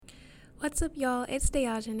What's up, y'all? It's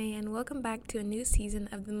Ndewo, and welcome back to a new season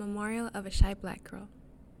of the Memorial of a Shy Black Girl.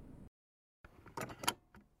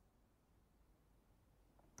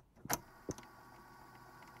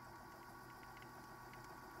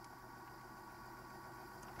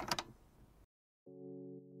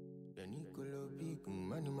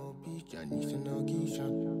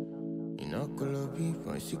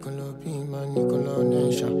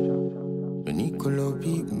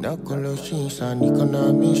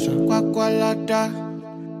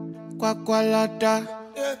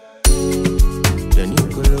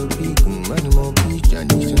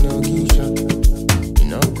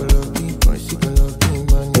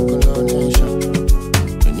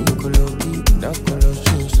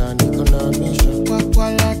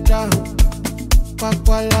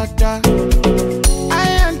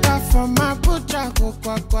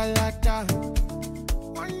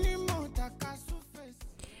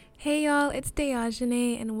 Hey y'all, it's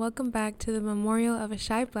Ndewo, and welcome back to the Memorial of a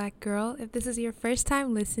Shy Black Girl. If this is your first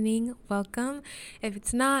time listening, welcome. If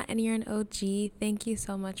it's not and you're an OG, thank you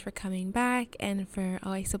so much for coming back and for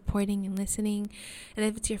always supporting and listening. And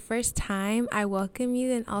if it's your first time, I welcome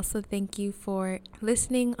you and also thank you for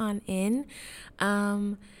listening on in.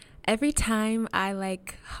 Every time I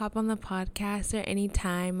hop on the podcast or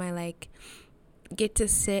anytime I get to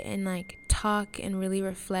sit and talk and really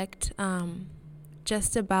reflect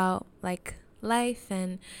just about life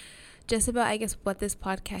and just about I guess what this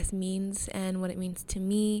podcast means and what it means to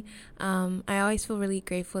me. I always feel really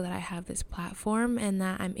grateful that I have this platform and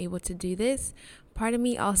that I'm able to do this. Part of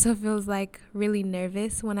me also feels really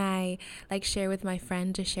nervous when I share with my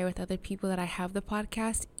friends or share with other people that I have the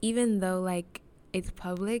podcast, even though it's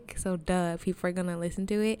public, so people are gonna listen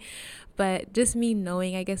to it. But just me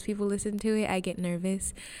knowing I guess people listen to it, I get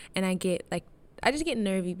nervous and I just get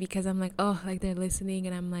nervy because I'm they're listening,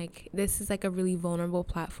 and I'm this is a really vulnerable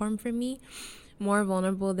platform for me, more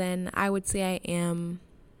vulnerable than I would say I am,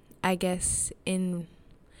 I guess, in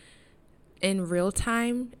real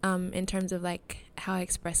time, in terms of how I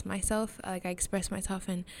express myself. I express myself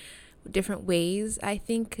in different ways, I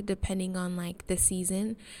think, depending on the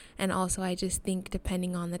season, and also I just think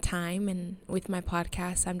depending on the time. And with my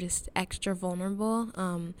podcast, I'm just extra vulnerable,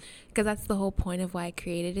 because that's the whole point of why I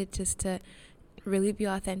created it, just to really be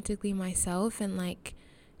authentically myself and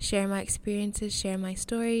share my experiences, share my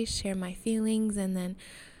stories, share my feelings, and then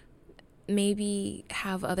maybe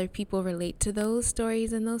have other people relate to those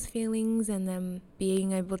stories and those feelings, and then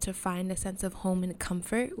being able to find a sense of home and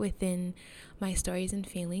comfort within my stories and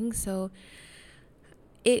feelings. So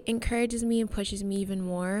it encourages me and pushes me even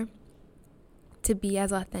more to be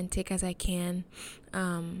as authentic as I can,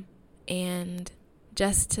 and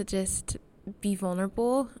just be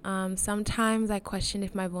vulnerable. Sometimes I question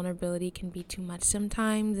if my vulnerability can be too much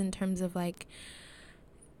sometimes, in terms of I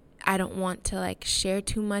don't want to share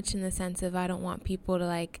too much, in the sense of I don't want people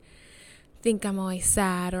to think I'm always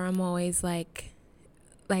sad, or I'm always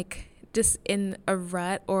just in a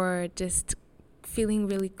rut, or just feeling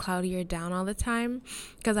really cloudy or down all the time,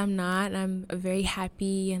 because I'm not. I'm a very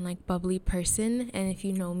happy and bubbly person, and if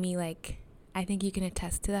you know me, I think you can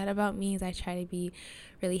attest to that about me, is I try to be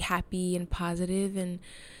really happy and positive and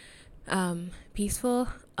peaceful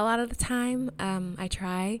a lot of the time. I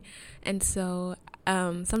try. And so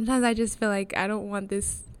sometimes I just feel I don't want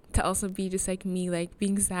this to also be just me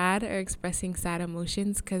being sad or expressing sad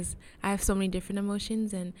emotions, because I have so many different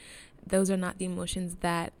emotions, and those are not the emotions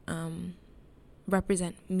that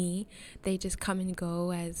represent me. They just come and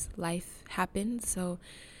go as life happens. So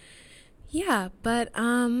yeah, but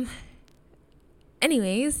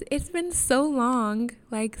anyways, it's been so long,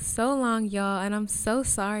 y'all, and I'm so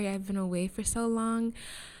sorry I've been away for so long.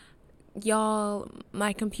 Y'all,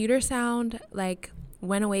 my computer sound,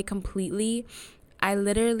 went away completely. I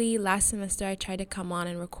literally, last semester, I tried to come on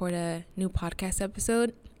and record a new podcast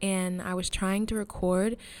episode, and I was trying to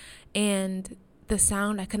record, and the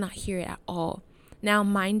sound, I could not hear it at all. Now,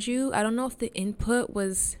 mind you, I don't know if the input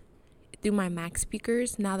was through my Mac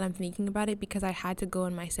speakers, now that I'm thinking about it, because I had to go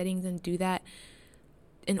in my settings and do that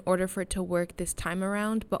in order for it to work this time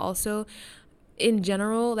around. But also in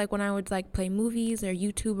general, when I would play movies or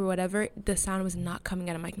YouTube or whatever, the sound was not coming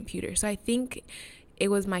out of my computer. So I think it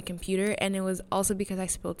was my computer, and it was also because I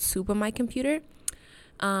spilled soup on my computer.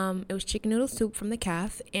 It was chicken noodle soup from the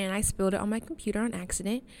caf, and I spilled it on my computer on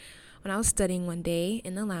accident when I was studying one day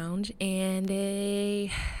in the lounge, and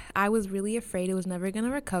I was really afraid it was never going to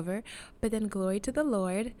recover, but then glory to the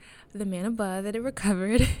Lord, the man above, that it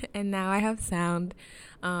recovered, and now I have sound,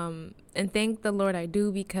 and thank the Lord I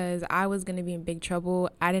do, because I was going to be in big trouble.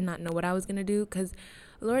 I did not know what I was going to do, because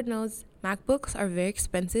Lord knows MacBooks are very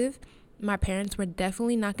expensive. my parents were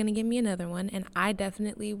definitely not going to give me another one, and I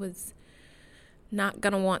definitely was not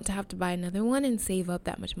going to want to have to buy another one and save up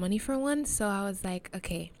that much money for one. So I was like,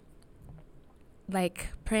 okay, like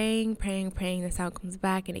praying the sound comes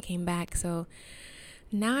back, and it came back. So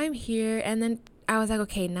now I'm here, and then I was like,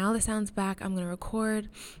 okay, now the sound's back, I'm gonna record.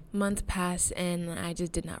 Months passed and I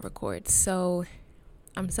just did not record. So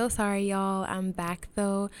I'm so sorry, y'all. I'm back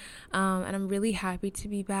though, and I'm really happy to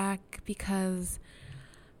be back because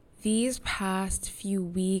these past few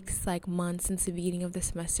weeks, like months since the beginning of the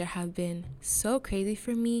semester, have been so crazy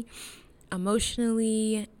for me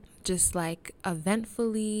emotionally, just like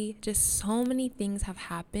eventfully. Just so many things have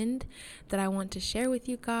happened that I want to share with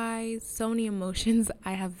you guys. So many emotions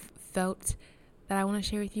I have felt that I want to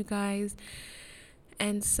share with you guys.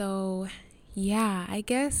 And so, yeah, I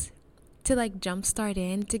guess to like jumpstart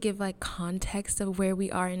in, to give like context of where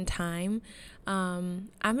we are in time, I'm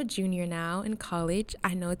a junior now in college.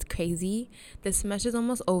 I know it's crazy. The semester's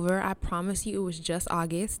almost over. I promise you it was just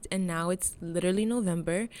August, and now it's literally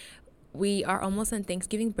November. We are almost on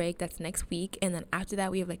Thanksgiving break. That's next week. And then after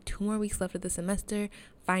that, we have like 2 more weeks left of the semester,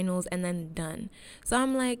 finals, and then done. So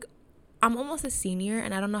I'm like, I'm almost a senior,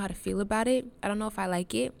 and I don't know how to feel about it. I don't know if I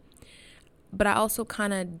like it, but I also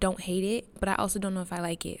kind of don't hate it, but I also don't know if I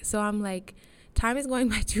like it. So I'm like, time is going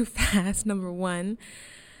by too fast, number one.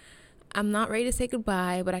 I'm not ready to say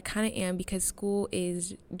goodbye, but I kind of am because school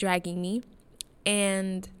is dragging me.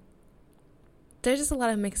 And there's just a lot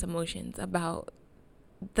of mixed emotions about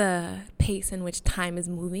the pace in which time is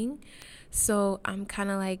moving. So I'm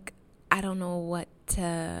kind of like, I don't know what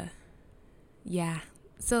to, yeah.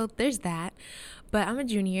 So there's that. But I'm a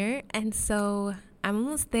junior, and so I'm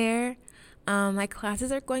almost there. My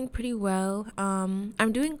classes are going pretty well.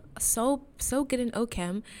 I'm doing so good in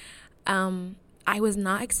OChem. I was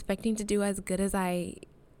not expecting to do as good as I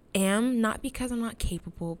am, not because I'm not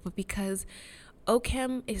capable, but because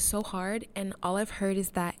OChem is so hard, and all I've heard is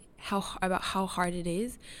that how hard it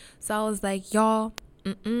is. So I was like, y'all,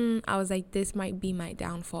 I was like, this might be my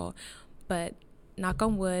downfall, but knock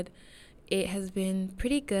on wood, it has been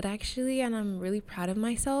pretty good actually, and I'm really proud of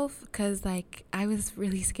myself because like I was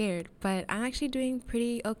really scared, but I'm actually doing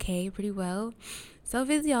pretty well. So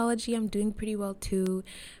physiology, I'm doing pretty well too.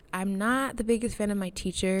 I'm not the biggest fan of my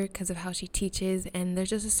teacher because of how she teaches, and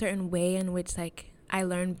there's just a certain way in which like I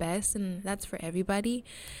learn best, and that's for everybody.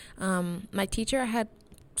 My teacher I had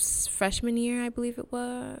freshman year, I believe it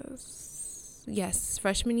was. Yes,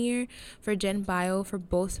 freshman year for Gen Bio for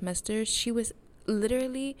both semesters. She was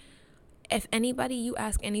literally, if anybody, you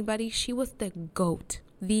ask anybody, she was the GOAT.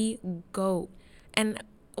 And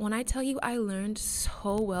when I tell you I learned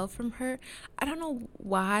so well from her, I don't know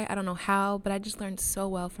why, I don't know how, but I just learned so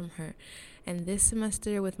well from her. And this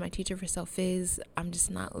semester with my teacher for self-phys, I'm just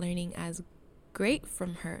not learning as great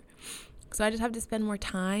from her. So I just have to spend more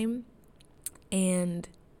time, and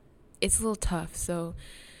it's a little tough. So,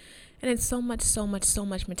 and it's so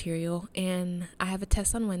much material, and I have a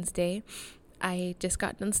test on Wednesday. I just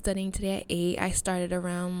got done studying today at 8. I started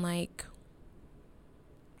around like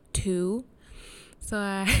 2. So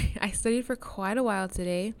I studied for quite a while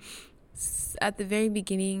today. At the very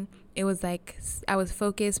beginning, it was like I was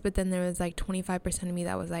focused, but then there was like 25% of me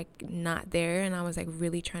that was like not there, and I was like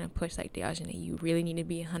really trying to push like, Deajane, you really need to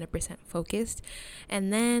be 100% focused.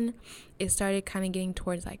 And then it started kind of getting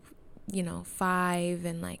towards like, 5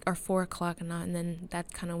 and like, or 4 o'clock and then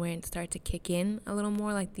that's kind of where it started to kick in a little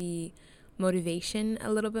more, like the motivation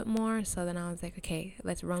a little bit more. So then I was like, okay,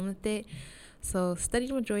 let's run with it. So studied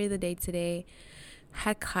the majority of the day today,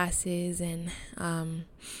 had classes, and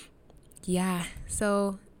yeah,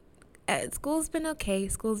 so school's been okay.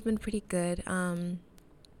 School's been pretty good.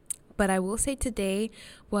 But I will say today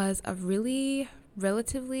was a really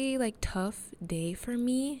relatively like tough day for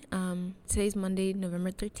me. Today's Monday,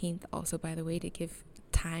 November 13th, also, by the way, to give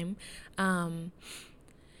time.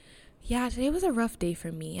 Yeah, today was a rough day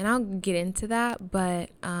for me, and I'll get into that, but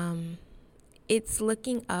it's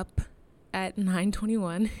looking up at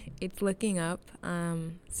 9:21. It's looking up,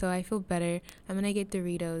 so I feel better. I'm gonna get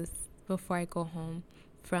Doritos before I go home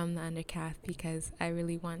from the undercalf because I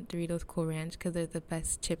really want Doritos Cool Ranch because they're the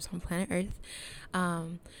best chips on planet Earth.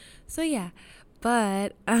 So yeah,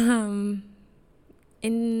 but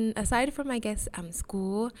aside from, I guess,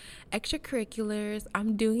 school, extracurriculars,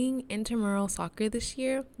 I'm doing intramural soccer this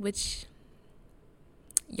year, which,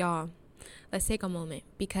 y'all, let's take a moment,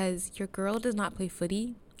 because your girl does not play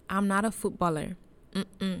footy. I'm not a footballer.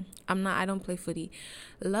 I don't play footy.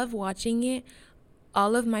 Love watching it.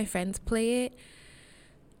 All of my friends play it.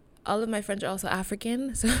 All of my friends are also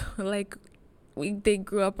African, so like they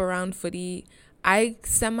grew up around footy. I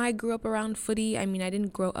semi grew up around footy. I mean, I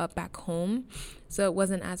didn't grow up back home, so it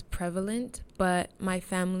wasn't as prevalent, but my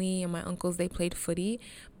family and my uncles, they played footy,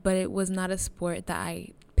 but it was not a sport that I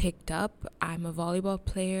picked up. I'm a volleyball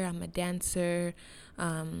player, I'm a dancer,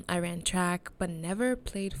 I ran track, but never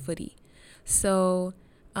played footy. So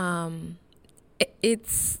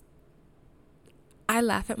it's I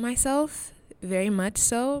laugh at myself very much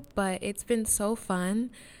so, but it's been so fun.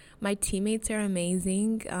 My teammates are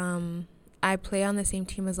amazing. I play on the same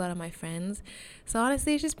team as a lot of my friends. So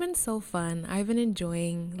honestly, it's just been so fun. I've been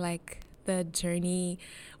enjoying like the journey.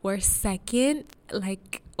 We're second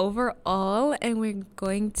like overall, and we're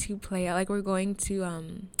going to play like we're going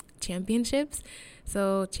to championships.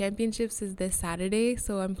 So championships is this Saturday.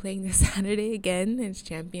 So I'm playing this Saturday again. It's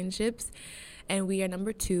championships. And we are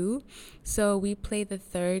number 2. So we play the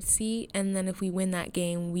 3rd seed, and then if we win that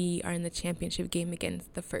game, we are in the championship game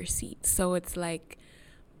against the 1st seed. So it's like,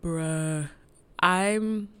 bruh,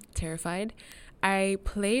 I'm terrified. I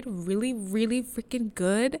played really, really freaking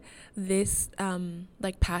good this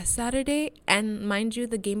like past Saturday, and mind you,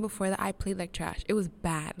 the game before that I played like trash. It was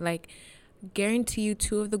bad. Like, guarantee you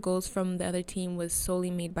 2 of the goals from the other team was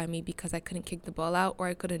solely made by me because I couldn't kick the ball out or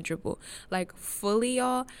I couldn't dribble. Like, fully,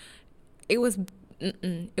 y'all, it was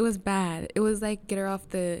bad. It was like get her off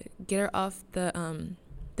the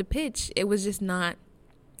pitch. It was just not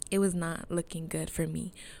looking good for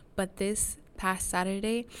me. But this past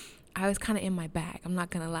Saturday, I was kind of in my bag. I'm not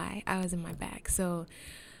gonna lie, I was in my bag. So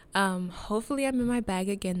hopefully I'm in my bag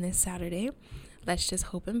again this Saturday. Let's just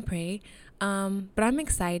hope and pray. But I'm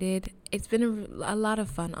excited. It's been a lot of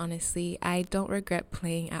fun, honestly. I don't regret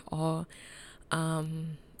playing at all.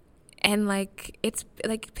 And like, it's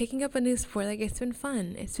like picking up a new sport. Like, it's been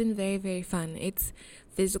fun. It's been very, very fun. It's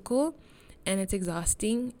physical and it's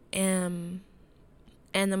exhausting. And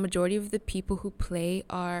the majority of the people who play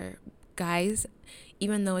are guys.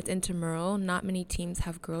 Even though it's intramural, not many teams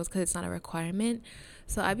have girls because it's not a requirement.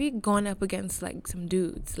 So I be going up against like some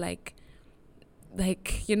dudes, like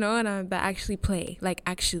you know, and that actually play, like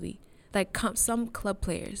actually, like some club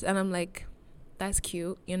players, and I'm like, that's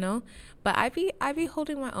cute, you know. But I be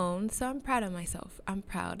holding my own, so I'm proud of myself. I'm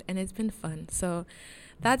proud, and it's been fun. So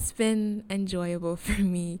that's been enjoyable for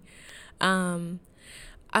me.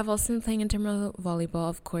 I've also been playing intramural volleyball,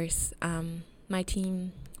 of course. My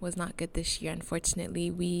team was not good this year,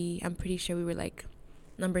 unfortunately. I'm pretty sure we were like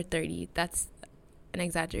number 30. That's an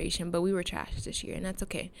exaggeration, but we were trash this year, and that's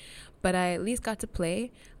okay. But I at least got to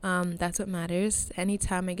play. That's what matters.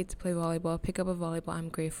 Anytime I get to play volleyball, pick up a volleyball, I'm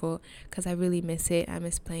grateful because I really miss it. I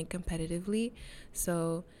miss playing competitively.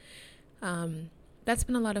 So that's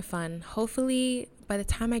been a lot of fun. Hopefully by the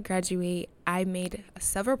time I graduate, I made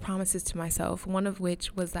several promises to myself, one of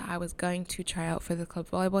which was that I was going to try out for the club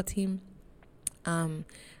volleyball team.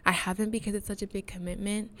 I haven't because it's such a big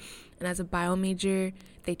commitment, and as a bio major,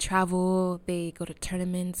 they travel, they go to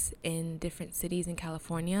tournaments in different cities in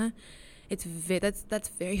California. That's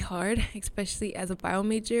very hard, especially as a bio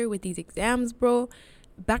major with these exams, bro,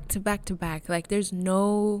 back to back to back. Like, there's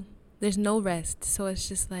no rest. So it's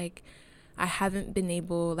just like I haven't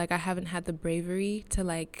had the bravery to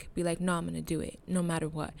like be like, no, I'm gonna do it no matter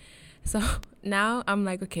what. So now I'm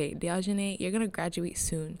like, okay, Diogene, you're gonna graduate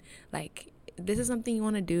soon. Like, this is something you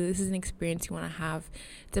want to do. This is an experience you want to have,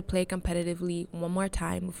 to play competitively one more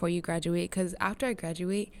time before you graduate. Because after I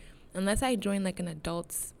graduate, unless I join like an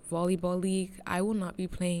adults volleyball league, I will not be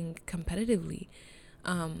playing competitively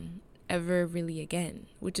ever really again,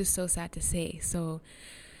 which is so sad to say. So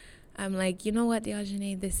I'm like, you know what,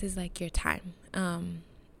 Diogene, this is like your time.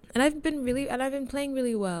 And I've been playing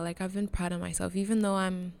really well. Like, I've been proud of myself, even though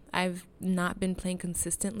I've not been playing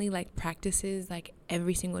consistently, like practices like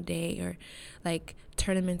every single day, or like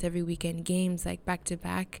tournaments every weekend, games like back to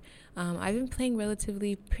back. I've been playing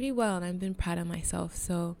relatively pretty well, and I've been proud of myself.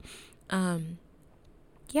 So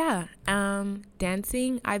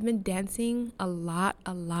dancing, I've been dancing a lot.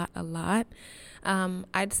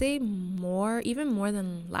 I'd say even more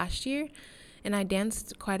than last year, and I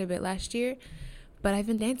danced quite a bit last year. But I've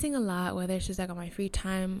been dancing a lot, whether it's just like on my free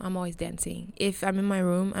time. I'm always dancing. If I'm in my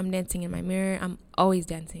room, I'm dancing in my mirror. I'm always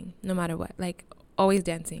dancing, no matter what, like always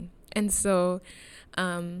dancing. And so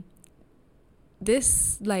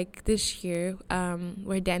this year,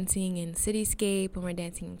 we're dancing in Cityscape and we're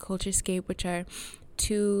dancing in Culturescape, which are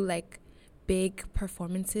 2 like big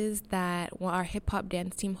performances that our hip hop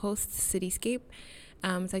dance team hosts, Cityscape.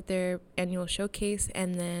 It's like their annual showcase,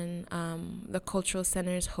 and then the cultural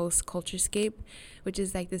centers host Culturescape, which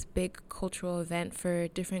is like this big cultural event for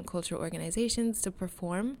different cultural organizations to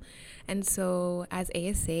perform. And so as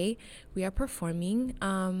ASA, we are performing,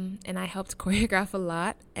 and I helped choreograph a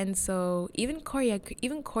lot. And so even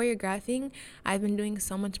choreographing, I've been doing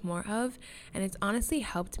so much more of, and it's honestly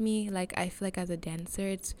helped me. Like, I feel like as a dancer,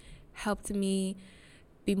 it's helped me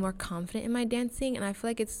be more confident in my dancing, and I feel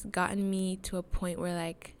like it's gotten me to a point where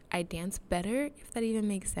like I dance better, if that even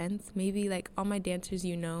makes sense. Maybe like all my dancers,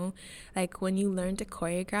 like when you learn to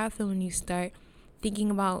choreograph and when you start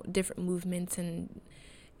thinking about different movements and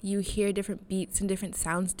you hear different beats and different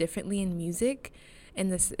sounds differently in music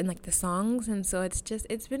and like the songs, and so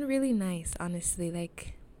it's been really nice, honestly.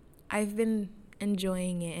 Like, I've been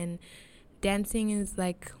enjoying it, and dancing is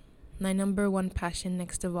like my number one passion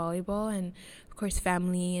next to volleyball, and of course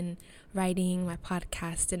family and writing, my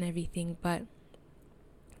podcast and everything. But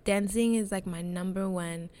dancing is like my number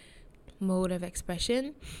one mode of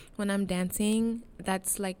expression. When I'm dancing,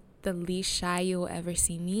 that's like the least shy you'll ever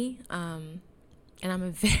see me. And I'm a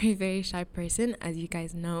very, very shy person, as you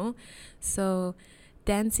guys know. So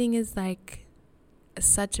dancing is like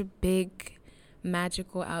such a big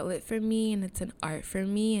magical outlet for me, and it's an art for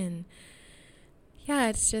me. And yeah,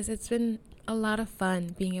 it's been a lot of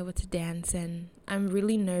fun being able to dance, and I'm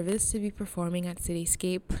really nervous to be performing at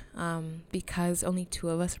Cityscape because only two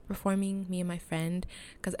of us are performing, me and my friend,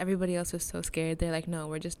 because everybody else was so scared. They're like, no,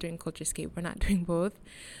 we're just doing Culturescape, we're not doing both.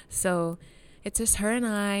 So it's just her and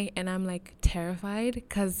I'm like terrified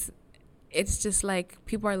because it's just like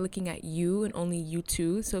people are looking at you and only you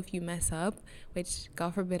two. So if you mess up, which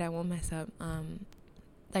God forbid I won't mess up,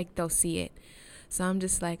 like they'll see it. So I'm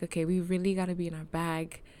just like, okay, we really got to be in our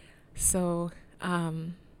bag. So,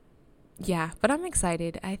 yeah, but I'm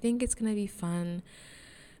excited. I think it's going to be fun.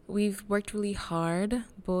 We've worked really hard,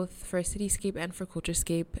 both for Cityscape and for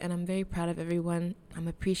Culturescape, and I'm very proud of everyone. I'm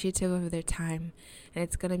appreciative of their time, and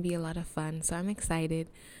it's going to be a lot of fun. So I'm excited.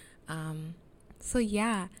 So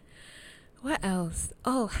yeah, what else?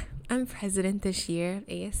 Oh, I'm president this year of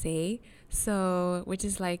ASA, so, which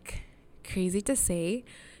is like crazy to say.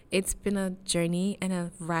 It's been a journey and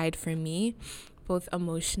a ride for me, both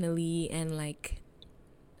emotionally and like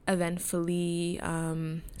eventfully,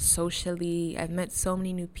 socially. I've met so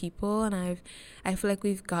many new people, and I feel like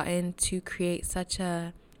we've gotten to create such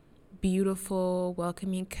a beautiful,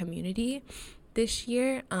 welcoming community this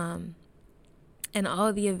year. And all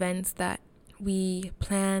of the events that we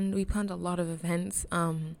planned a lot of events.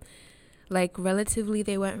 Like relatively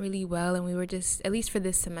they went really well, and we were just, at least for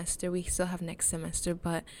this semester, we still have next semester,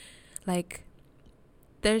 but like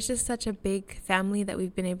there's just such a big family that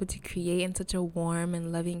we've been able to create, and such a warm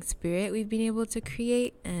and loving spirit we've been able to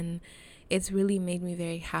create, and it's really made me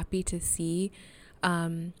very happy to see.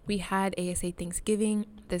 We had ASA Thanksgiving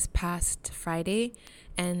this past Friday,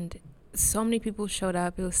 and so many people showed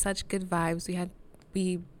up. It was such good vibes.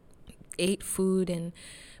 We ate food, and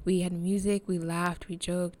we had music, we laughed, we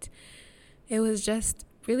joked. It was just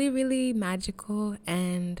really, really magical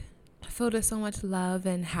and filled with so much love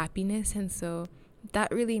and happiness. And so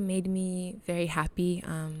that really made me very happy.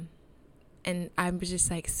 And I'm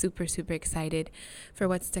just like super, super excited for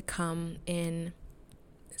what's to come in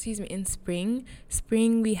spring.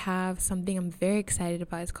 Spring, we have something I'm very excited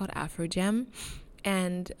about. It's called Afro Jam.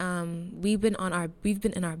 And we've been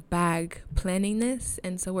in our bag planning this,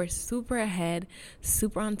 and so we're super ahead,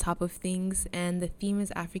 super on top of things, and the theme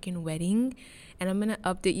is African wedding, and I'm gonna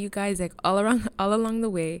update you guys like all along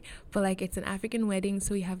the way. But like, it's an African wedding,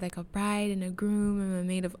 so we have like a bride and a groom and a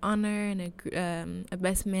maid of honor and a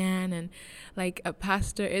best man and like a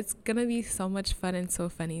pastor. It's gonna be so much fun and so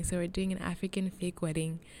funny. So we're doing an African fake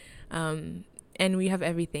wedding, and we have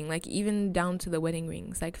everything, like even down to the wedding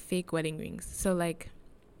rings, like fake wedding rings. So like,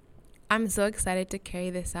 I'm so excited to carry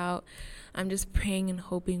this out. I'm just praying and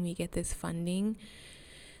hoping we get this funding,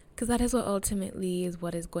 because that is what ultimately is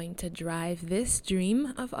what is going to drive this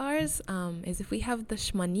dream of ours, is if we have the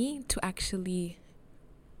shmoney to actually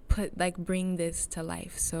bring this to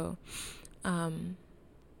life. So I'm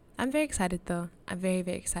very excited though. I'm very,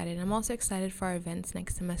 very excited. I'm also excited for our events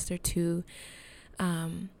next semester too.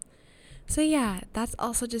 So yeah, that's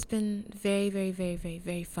also just been very, very, very, very,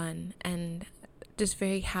 very fun, and just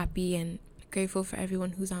very happy and grateful for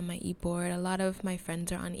everyone who's on my e-board. A lot of my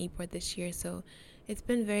friends are on e-board this year, so it's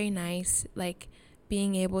been very nice, like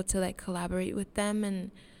being able to like collaborate with them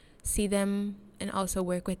and see them, and also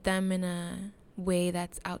work with them in a way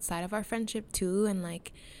that's outside of our friendship too, and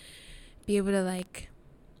like be able to like,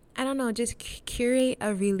 I don't know, just curate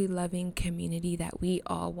a really loving community that we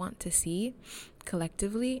all want to see.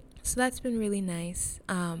 collectively. So that's been really nice.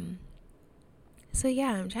 So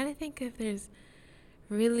yeah, I'm trying to think if there's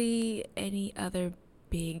really any other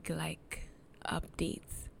big like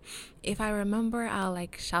updates. If I remember, I'll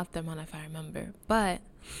like shout them out if I remember. But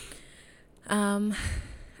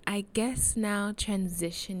I guess now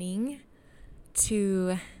transitioning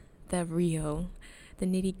to the real, the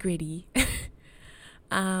nitty gritty,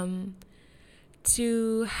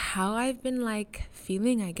 to how I've been like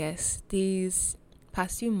feeling, I guess, these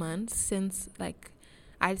past few months since like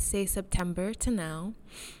I'd say September to now.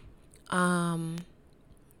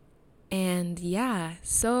 And yeah,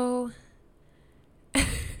 so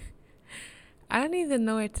I don't even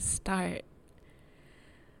know where to start.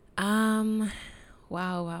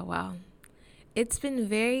 Wow. It's been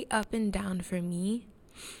very up and down for me.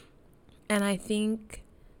 And I think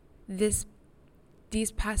these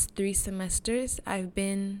past 3 semesters, I've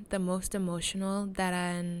been the most emotional that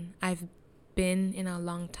I've been in a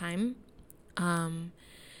long time.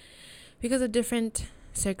 Because of different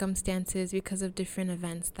circumstances, because of different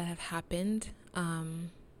events that have happened.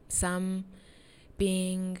 Some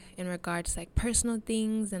being in regards to like personal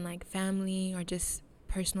things and like family, or just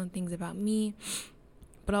personal things about me,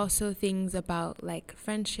 but also things about like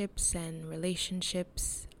friendships and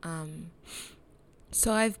relationships.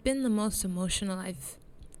 So I've been the most emotional I've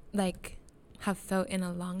like have felt in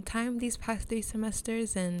a long time these past 3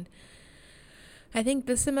 semesters, and I think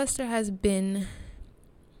this semester has been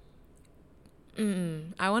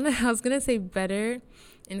I was gonna say better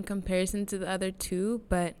in comparison to the other 2,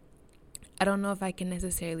 but I don't know if I can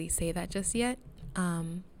necessarily say that just yet.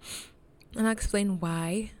 And I'll explain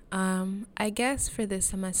why. I guess for this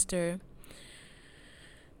semester,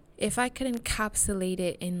 if I could encapsulate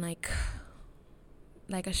it in like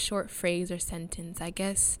a short phrase or sentence, I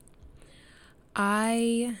guess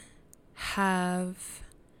I have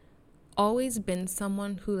always been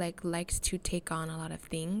someone who likes to take on a lot of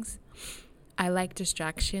things. I like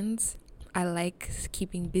distractions. I like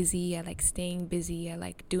keeping busy. I like staying busy. I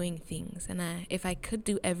like doing things. And if I could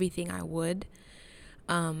do everything, I would.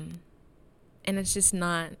 And it's just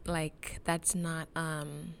not that's not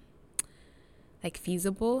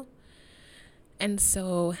feasible. And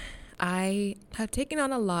so I have taken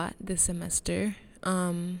on a lot this semester.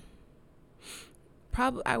 I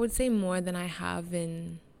would say more than I have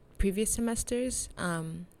in previous semesters.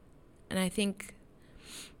 And I think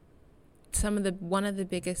one of the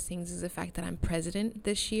biggest things is the fact that I'm president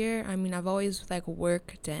this year. I mean, I've always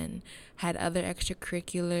worked and had other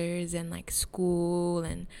extracurriculars and school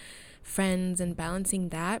and friends and balancing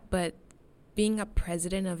that, but being a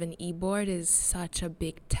president of an e-board is such a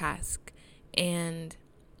big task. And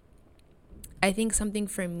I think something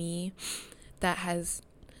for me that has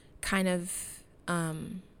kind of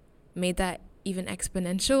made that even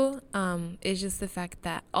exponential is just the fact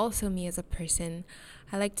that also me as a person,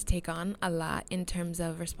 I like to take on a lot in terms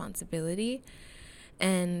of responsibility,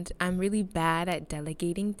 and I'm really bad at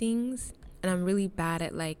delegating things, and I'm really bad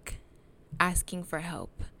at asking for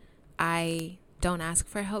help. I don't ask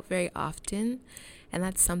for help very often, and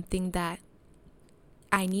that's something that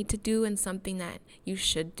I need to do and something that you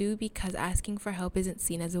should do, because asking for help isn't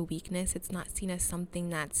seen as a weakness. It's not seen as something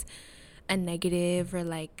that's a negative or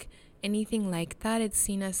anything like that. It's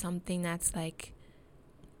seen as something that's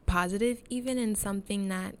positive, even, and something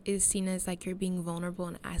that is seen as you're being vulnerable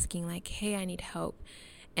and asking hey, I need help.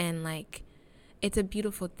 And it's a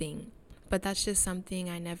beautiful thing. But that's just something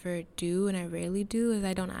I never do, and I rarely do, is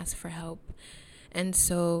I don't ask for help. And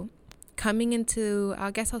so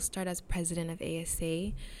I guess I'll start as president of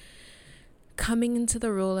ASA. Coming into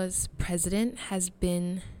the role as president has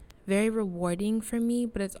been very rewarding for me,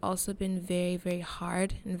 but it's also been very, very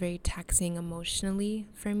hard and very taxing emotionally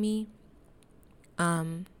for me.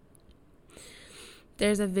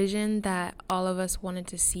 There's a vision that all of us wanted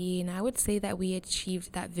to see, and I would say that we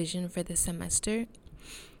achieved that vision for this semester.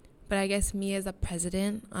 But I guess me as a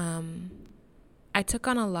president, I took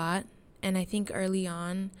on a lot, and I think early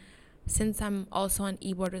on, since I'm also on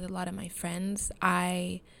e-board with a lot of my friends,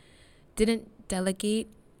 I didn't delegate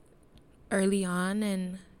early on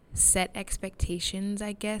and set expectations,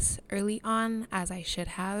 I guess, early on as I should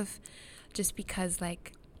have, just because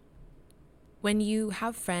when you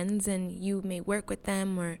have friends and you may work with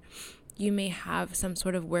them, or you may have some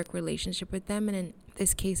sort of work relationship with them, and in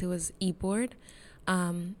this case it was e-board,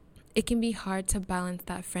 it can be hard to balance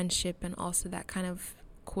that friendship and also that kind of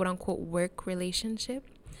quote-unquote work relationship,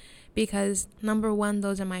 because number one,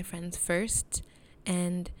 those are my friends first,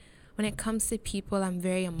 and when it comes to people, I'm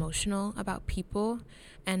very emotional about people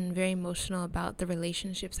and very emotional about the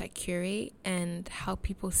relationships I curate and how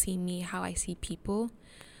people see me, how I see people.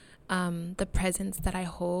 the presence that I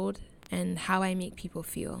hold and how I make people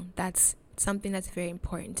feel. That's something that's very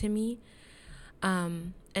important to me.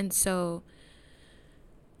 And so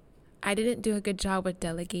I didn't do a good job with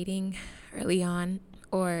delegating early on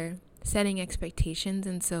or setting expectations.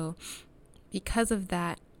 And so because of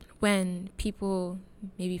that, when people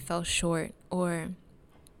maybe fell short or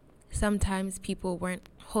sometimes people weren't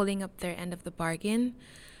holding up their end of the bargain,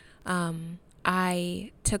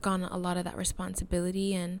 I took on a lot of that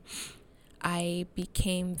responsibility, and I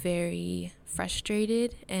became very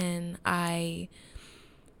frustrated, and I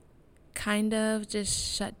kind of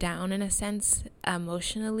just shut down in a sense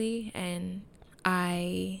emotionally, and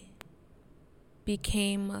I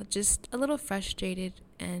became just a little frustrated,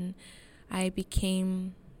 and I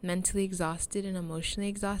became mentally exhausted and emotionally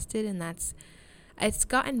exhausted. And it's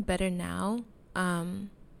gotten better now,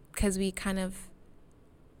 because we kind of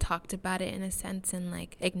talked about it in a sense and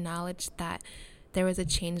like acknowledged that there was a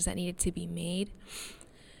change that needed to be made.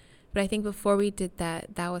 But I think before we did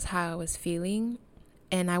that, that was how I was feeling,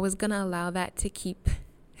 and I was gonna allow that to keep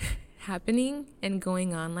happening and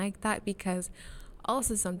going on like that, because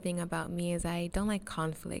also something about me is I don't like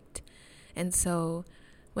conflict. And so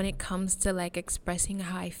when it comes to like expressing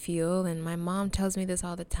how I feel, and my mom tells me this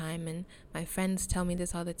all the time, and my friends tell me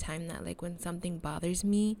this all the time, that like when something bothers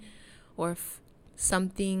me, or if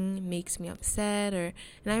something makes me upset, and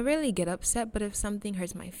I rarely get upset, but if something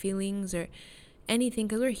hurts my feelings or anything,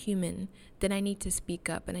 because we're human, then I need to speak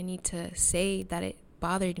up, and I need to say that it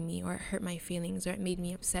bothered me, or it hurt my feelings, or it made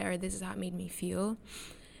me upset, or this is how it made me feel.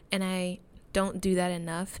 And I don't do that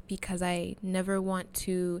enough, because I never want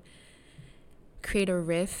to create a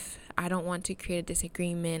rift. I don't want to create a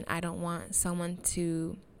disagreement. I don't want someone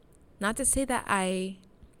to, not to say that I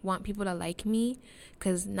want people to like me,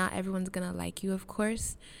 because not everyone's gonna like you, of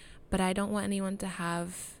course, but I don't want anyone to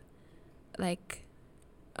have like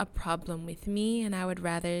a problem with me, and I would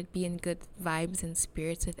rather be in good vibes and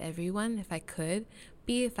spirits with everyone if I could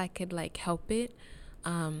like help it,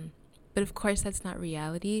 but of course that's not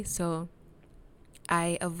reality, so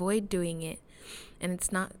I avoid doing it. And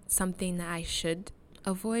it's not something that I should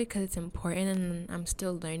avoid, because it's important, and I'm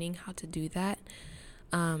still learning how to do that.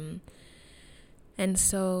 And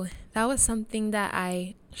so that was something that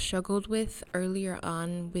I struggled with earlier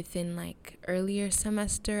on, within like earlier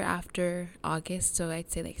semester after August. So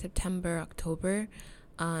I'd say like September, October.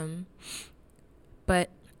 But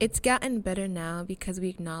it's gotten better now because we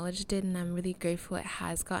acknowledged it, and I'm really grateful it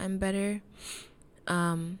has gotten better.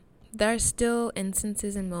 There are still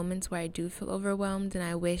instances and moments where I do feel overwhelmed, and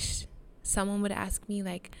I wish someone would ask me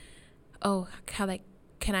like, oh, how, like,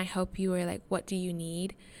 can I help you, or like, what do you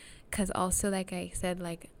need? Because also, like I said,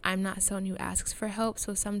 like, I'm not someone who asks for help,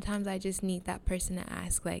 so sometimes I just need that person to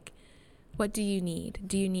ask, like, what do you need?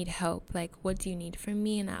 Do you need help? Like, what do you need from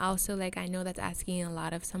me? And I also, like, I know that's asking a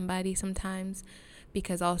lot of somebody sometimes,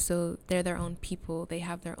 because also they're their own people. They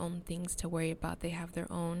have their own things to worry about. They have their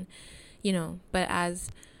own, but as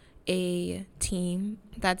a team,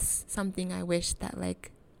 that's something I wish that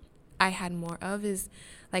like I had more of, is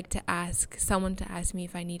like to ask someone to ask me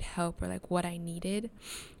if I need help, or like what I needed,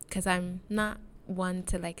 because I'm not one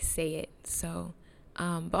to like say it. So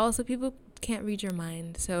but also people can't read your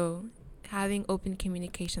mind, so having open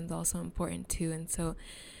communication is also important too. And so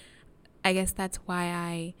I guess that's why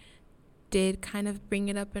I did kind of bring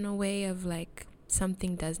it up in a way of like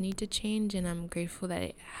something does need to change, and I'm grateful that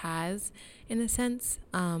it has, in a sense.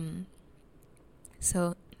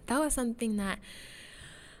 So that was something that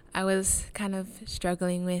I was kind of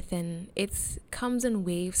struggling with, and it's comes in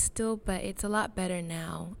waves still, but it's a lot better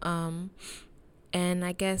now. And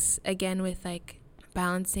I guess again with like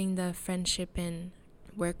balancing the friendship and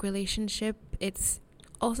work relationship, it's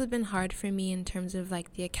also been hard for me in terms of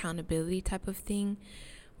like the accountability type of thing,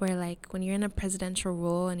 where like when you're in a presidential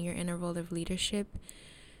role and you're in a role of leadership,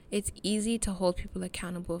 it's easy to hold people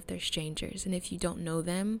accountable if they're strangers and if you don't know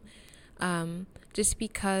them, just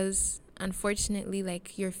because unfortunately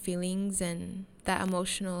like your feelings and that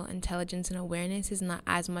emotional intelligence and awareness is not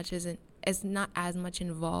as much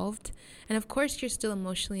involved. And of course you're still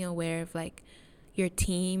emotionally aware of like your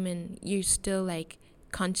team, and you're still like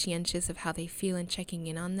conscientious of how they feel and checking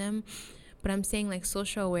in on them. But I'm saying like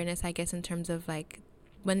social awareness, I guess, in terms of like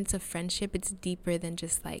when it's a friendship, it's deeper than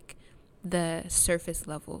just like the surface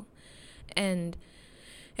level. And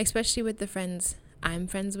especially with the friends I'm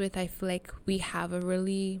friends with, I feel like we have a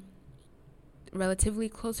really relatively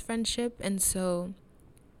close friendship. And so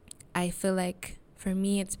I feel like for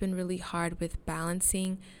me, it's been really hard with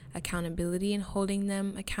balancing accountability and holding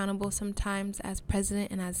them accountable sometimes as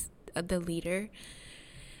president and as the leader.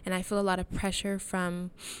 And I feel a lot of pressure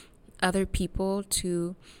from other people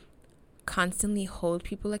to constantly hold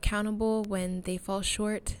people accountable when they fall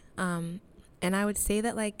short. And I would say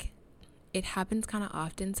that like it happens kind of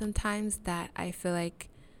often sometimes that I feel like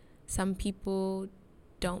some people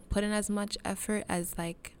don't put in as much effort as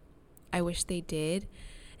like I wish they did.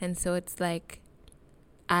 And so it's like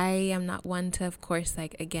I am not one to, of course,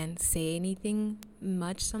 like again say anything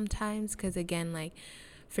much sometimes, because again, like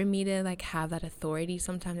for me to like have that authority,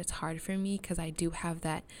 sometimes it's hard for me because I do have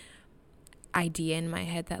that idea in my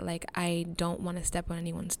head that like I don't want to step on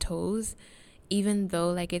anyone's toes, even though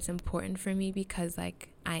like it's important for me because like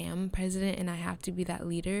I am president and I have to be that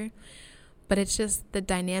leader. But it's just the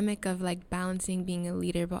dynamic of like balancing being a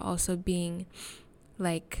leader but also being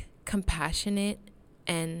like compassionate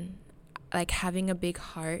and like having a big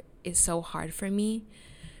heart is so hard for me,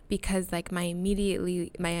 because like my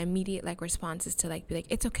immediate like response is to like be like,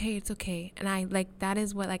 it's okay, and I like that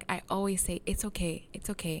is what like I always say, it's okay.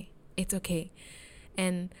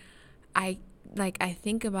 And I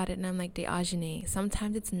think about it and I'm like, Deajane,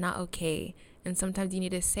 sometimes it's not okay, and sometimes you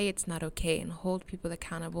need to say it's not okay and hold people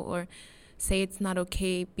accountable, or say it's not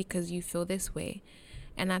okay because you feel this way.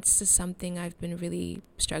 And that's just something I've been really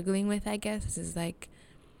struggling with, I guess, is like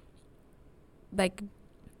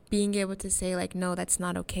being able to say like, no, that's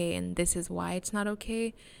not okay and this is why it's not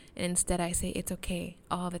okay, and instead I say it's okay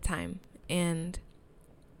all the time. And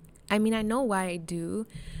I mean, I know why I do.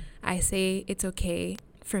 I say it's okay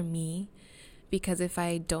for me because if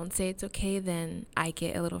I don't say it's okay, then I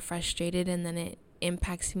get a little frustrated and then it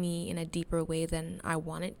impacts me in a deeper way than I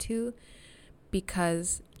want it to.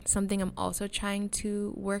 Because something I'm also trying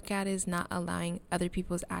to work at is not allowing other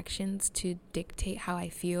people's actions to dictate how I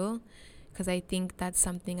feel, because I think that's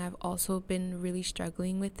something I've also been really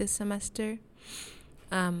struggling with this semester.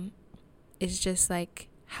 It's just like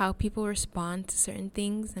how people respond to certain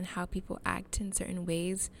things and how people act in certain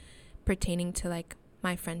ways pertaining to like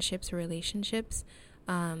my friendships or relationships.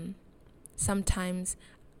 Sometimes,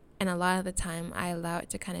 and a lot of the time, I allow it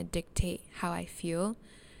to kind of dictate how I feel,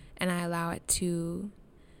 and I allow it to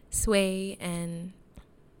sway and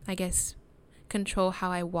I guess control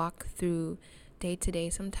how I walk through day to day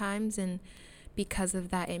sometimes. And because of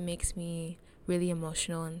that, it makes me really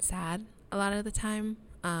emotional and sad a lot of the time.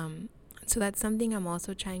 So that's something I'm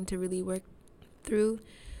also trying to really work through.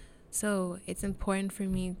 So it's important for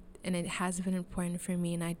me, and it has been important for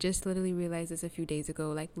me, and I just literally realized this a few days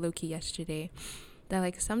ago, like low-key yesterday, that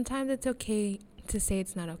like sometimes it's okay to say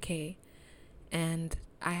it's not okay. And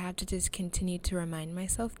I have to just continue to remind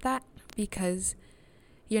myself that, because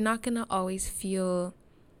you're not gonna always feel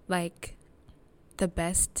like the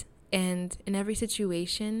best, and in every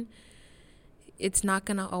situation it's not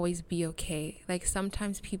gonna always be okay. Like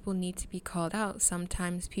sometimes people need to be called out,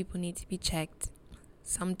 sometimes people need to be checked,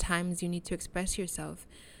 sometimes you need to express yourself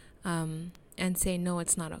and say no,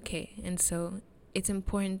 it's not okay. And so it's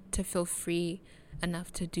important to feel free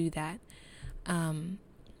enough to do that,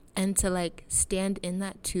 and to like stand in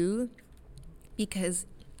that too, because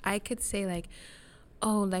I could say like,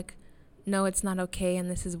 oh, like no, it's not okay and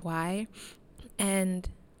this is why, and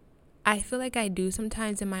I feel like I do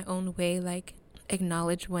sometimes in my own way, like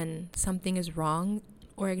acknowledge when something is wrong,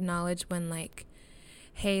 or acknowledge when like,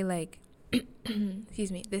 hey, like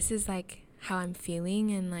excuse me, this is like how I'm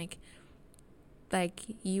feeling, and like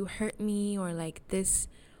you hurt me, or like this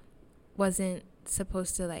wasn't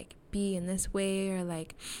supposed to like be in this way, or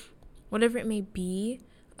like whatever it may be.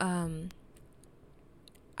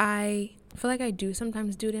 I feel like I do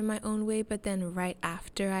sometimes do it in my own way, but then right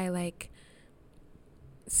after I like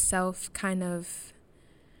self kind of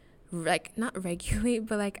like not regulate,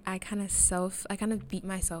 but like I kind of beat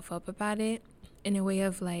myself up about it in a way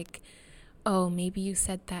of like, oh, maybe you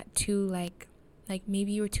said that too, like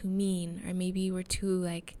maybe you were too mean, or maybe you were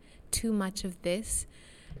too much of this.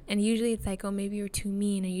 And usually it's like, oh, maybe you were too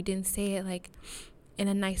mean, or you didn't say it like in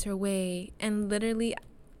a nicer way. And literally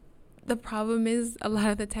the problem is a lot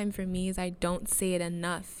of the time for me is I don't say it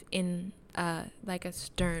enough in like a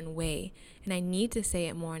stern way, and I need to say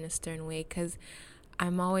it more in a stern way, because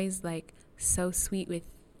I'm always like so sweet with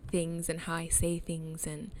things and how I say things.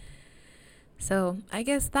 And so I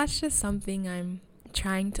guess that's just something I'm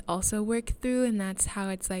trying to also work through, and that's how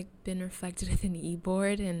it's like been reflected within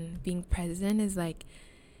e-board and being present. Is like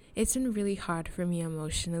it's been really hard for me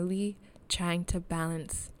emotionally trying to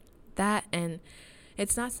balance that, and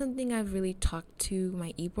it's not something I've really talked to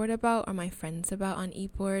my e-board about or my friends about on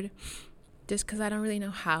e-board, just because I don't really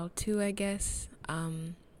know how to, I guess.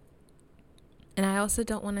 And I also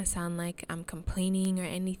don't want to sound like I'm complaining or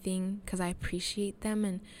anything, because I appreciate them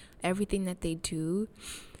and everything that they do.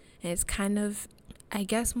 And it's kind of I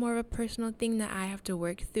guess more of a personal thing that I have to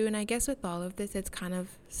work through. And I guess with all of this, it's kind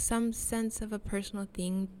of some sense of a personal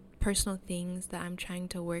things that I'm trying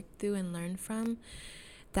to work through and learn from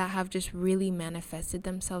that have just really manifested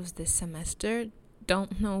themselves this semester.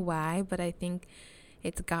 Don't know why, but I think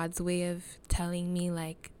it's God's way of telling me,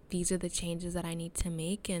 like, these are the changes that I need to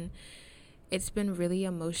make. And it's been really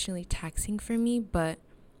emotionally taxing for me, but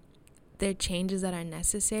they're changes that are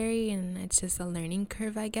necessary, and it's just a learning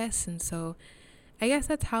curve, I guess. And so I guess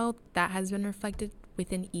that's how that has been reflected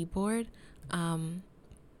within eBoard.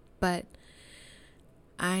 But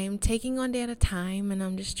I'm taking one day at a time, and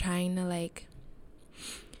I'm just trying to, like,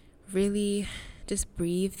 really just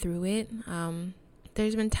breathe through it.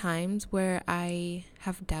 There's been times where I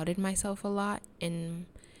have doubted myself a lot in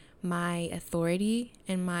my authority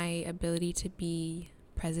and my ability to be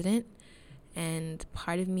president. And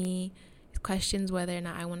part of me questions whether or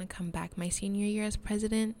not I want to come back my senior year as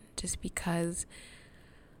president, just because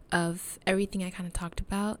of everything I kind of talked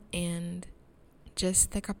about and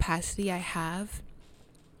just the capacity I have,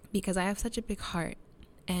 because I have such a big heart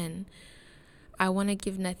and I want to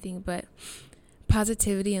give nothing but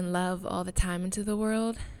positivity and love all the time into the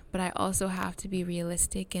world. But I also have to be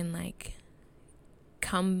realistic and, like,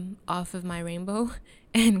 come off of my rainbow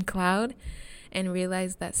and cloud and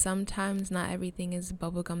realize that sometimes not everything is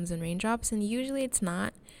bubblegums and raindrops, and usually it's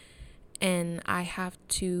not. And I have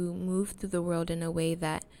to move through the world in a way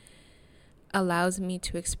that allows me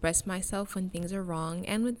to express myself when things are wrong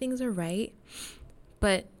and when things are right,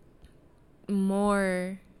 but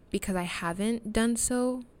more, because I haven't done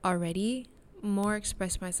so already, more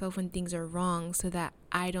express myself when things are wrong so that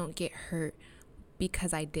I don't get hurt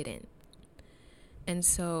because I didn't. And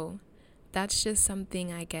so that's just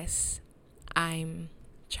something I guess I'm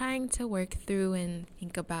trying to work through and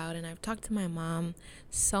think about. And I've talked to my mom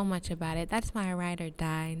so much about it. That's my ride or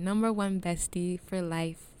die, number one bestie for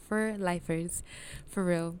life, for lifers, for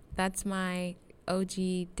real. That's my OG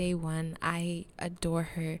day one. I adore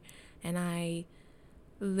her, and I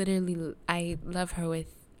love her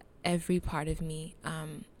with every part of me.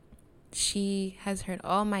 She has heard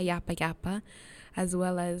all my yappa yappa, as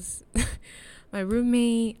well as my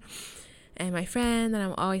roommate and my friend that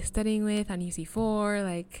I'm always studying with on UC4.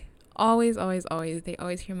 Like, always, they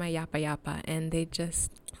always hear my yappa yappa, and they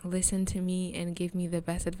just listen to me and give me the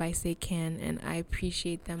best advice they can, and I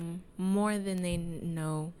appreciate them more than they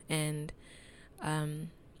know. And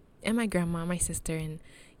my grandma, my sister, and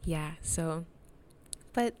yeah, so,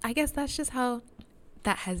 but I guess that's just how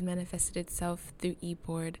that has manifested itself through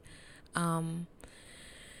eBoard.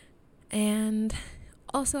 And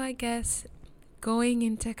also, I guess, going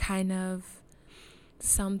into kind of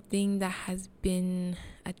something that has been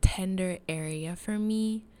a tender area for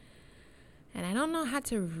me, and I don't know how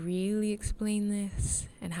to really explain this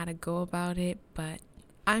and how to go about it, but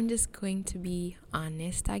I'm just going to be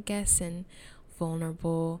honest, I guess, and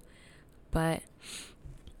vulnerable. But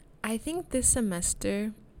I think this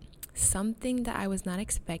semester, something that I was not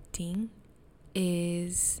expecting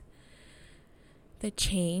is the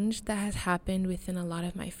change that has happened within a lot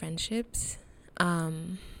of my friendships.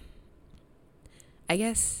 I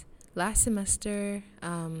guess last semester,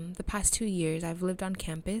 the past 2 years, I've lived on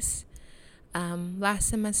campus. Last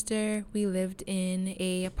semester, we lived in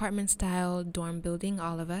a apartment-style dorm building,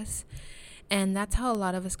 all of us. And that's how a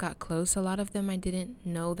lot of us got close. A lot of them I didn't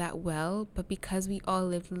know that well, but because we all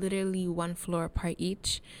lived literally 1 floor apart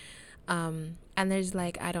each, and there's,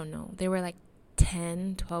 like, I don't know, there were like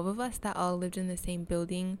 10, 12 of us that all lived in the same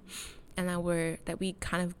building, and that we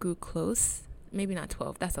kind of grew close. Maybe not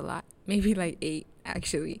 12, that's a lot. Maybe like 8,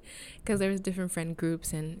 actually, because there was different friend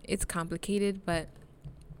groups, and it's complicated. But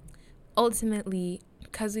ultimately,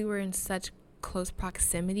 because we were in such close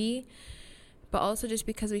proximity, but also just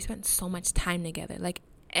because we spent so much time together, like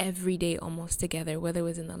every day almost together, whether it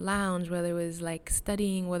was in the lounge, whether it was like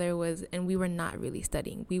studying, and we were not really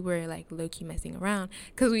studying. We were like low-key messing around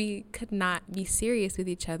because we could not be serious with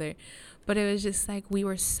each other. But it was just like we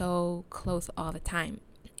were so close all the time.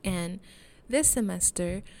 And this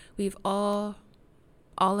semester, we've all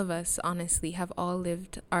of us, honestly, have all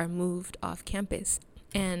lived or moved off campus.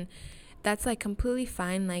 And that's, like, completely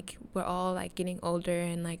fine. Like, we're all, like, getting older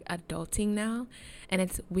and, like, adulting now, and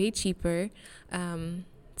it's way cheaper.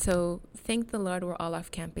 So thank the Lord we're all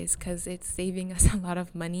off campus, because it's saving us a lot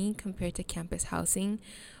of money compared to campus housing.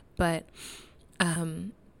 But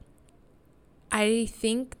I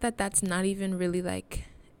think that that's not even really, like,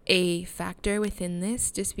 a factor within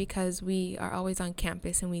this, just because we are always on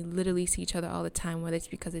campus and we literally see each other all the time, whether it's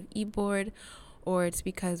because of eBoard or it's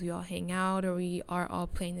because we all hang out or we are all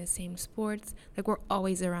playing the same sports. Like, we're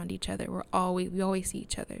always around each other. We always see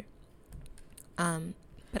each other.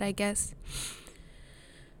 But I guess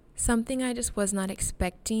something I just was not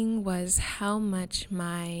expecting was how much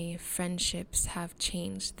my friendships have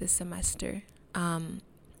changed this semester.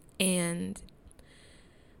 And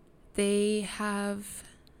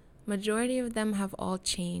majority of them have all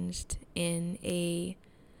changed in a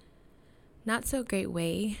not so great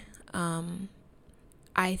way.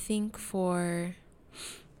 I think for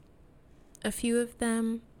a few of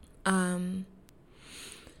them,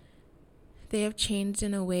 they have changed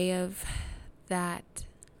in a way of that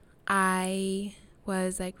I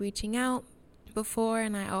was like reaching out before,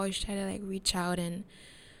 and I always try to like reach out, and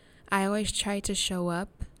I always try to show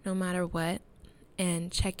up no matter what,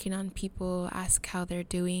 and check in on people, ask how they're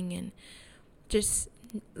doing, and just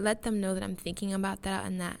let them know that I'm thinking about that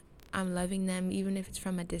and that I'm loving them, even if it's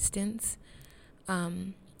from a distance.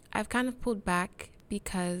 I've kind of pulled back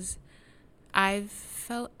because I've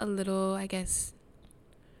felt a little, I guess,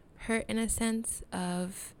 hurt in a sense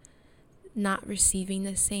of not receiving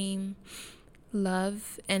the same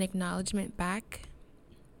love and acknowledgement back.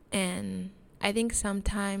 And I think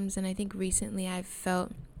sometimes, and I think recently, I've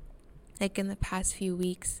felt like in the past few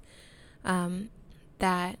weeks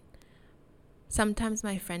that sometimes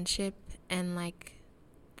my friendship and like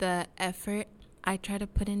the effort I try to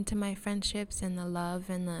put into my friendships and the love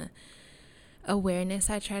and the awareness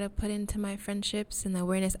I try to put into my friendships and the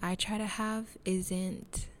awareness I try to have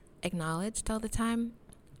isn't acknowledged all the time.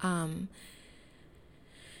 And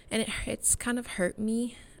it's kind of hurt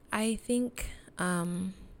me, I think,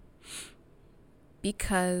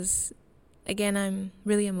 because again, I'm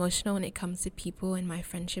really emotional when it comes to people and my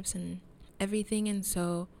friendships and everything. And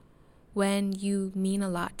so when you mean a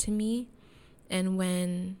lot to me,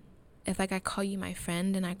 and if like I call you my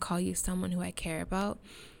friend and I call you someone who I care about,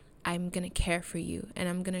 I'm going to care for you and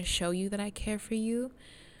I'm going to show you that I care for you.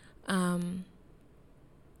 And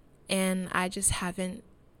I just haven't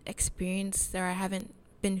experienced, or I haven't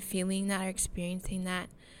been feeling that or experiencing that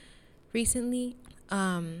recently.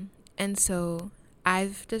 And so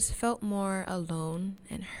I've just felt more alone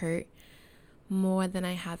and hurt more than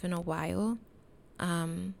I have in a while.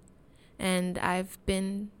 And I've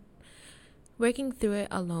been working through it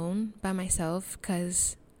alone by myself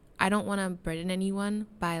because I don't want to burden anyone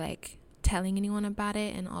by like telling anyone about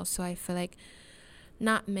it. And also I feel like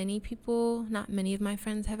not many of my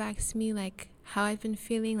friends have asked me like how I've been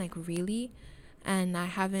feeling, like really. And I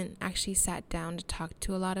haven't actually sat down to talk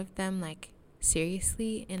to a lot of them like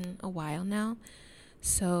seriously in a while now.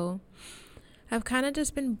 So I've kind of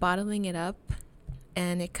just been bottling it up,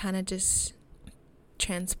 and it kind of just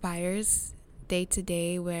transpires day to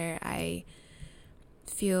day where I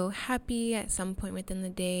feel happy at some point within the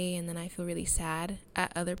day, and then I feel really sad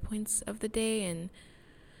at other points of the day. And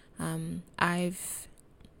I've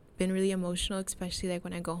been really emotional, especially like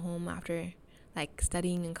when I go home after like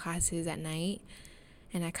studying in classes at night,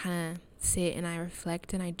 and I kind of sit and I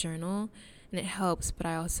reflect and I journal, and it helps. But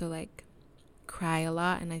I also like cry a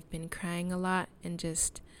lot, and I've been crying a lot and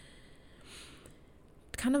just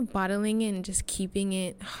kind of bottling it and just keeping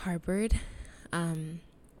it harbored,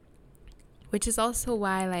 which is also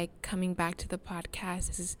why like coming back to the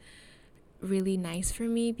podcast is really nice for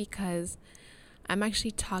me, because I'm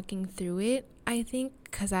actually talking through it, I think,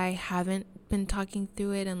 because I haven't been talking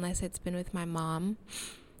through it unless it's been with my mom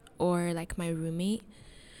or like my roommate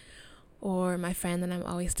or my friend that I'm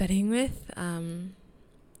always studying with.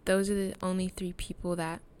 Those are the only 3 people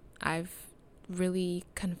that I've really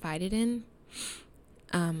confided in,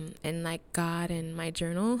 and like God and my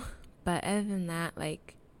journal. But other than that,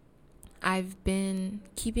 like I've been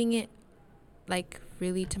keeping it like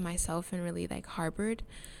really to myself and really like harbored.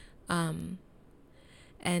 And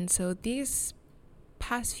so these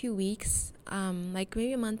past few weeks, like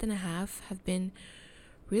maybe a month and a half, have been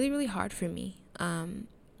really, really hard for me,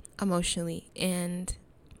 emotionally. And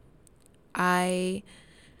I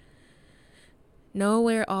know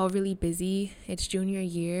we're all really busy. It's junior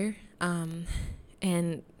year,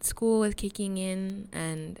 and school is kicking in,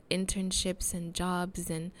 and internships and jobs,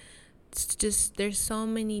 and it's just there's so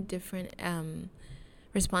many different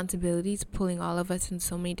responsibilities pulling all of us in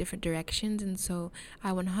so many different directions. And so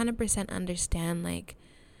I 100% understand like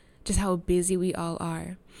just how busy we all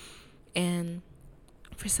are. And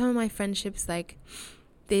for some of my friendships, like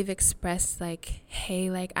they've expressed like, hey,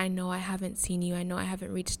 like I know I haven't seen you, I know I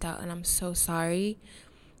haven't reached out, and I'm so sorry,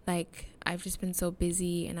 like I've just been so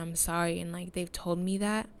busy and I'm sorry. And like they've told me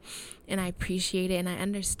that, and I appreciate it, and I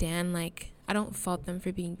understand. Like I don't fault them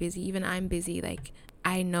for being busy. Even I'm busy. Like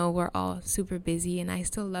I know we're all super busy, and I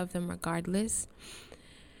still love them regardless.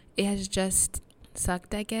 It has just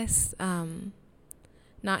sucked, I guess,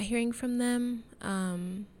 not hearing from them,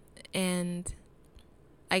 and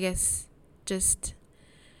I guess just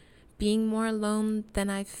being more alone than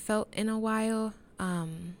I've felt in a while,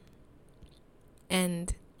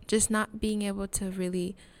 and just not being able to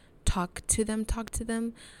really talk to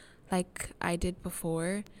them like I did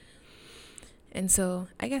before. And so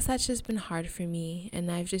I guess that's just been hard for me, and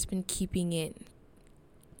I've just been keeping it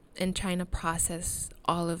and trying to process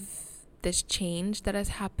all of this change that has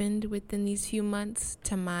happened within these few months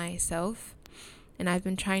to myself. And I've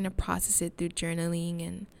been trying to process it through journaling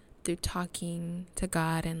and through talking to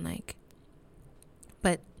God, and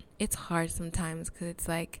but it's hard sometimes because it's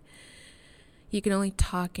like you can only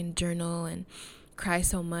talk and journal and cry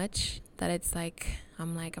so much that it's like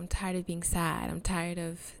I'm tired of being sad. I'm tired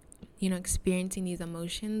of experiencing these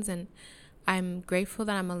emotions, and I'm grateful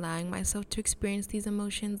that I'm allowing myself to experience these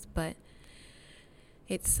emotions, but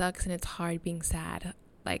it sucks and it's hard being sad,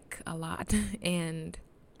 like a lot. And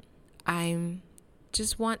I'm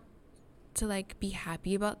just want to be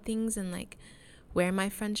happy about things, and where my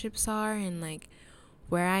friendships are, and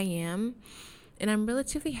where I am. And I'm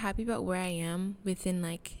relatively happy about where I am within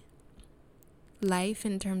life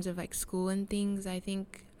in terms of school and things. I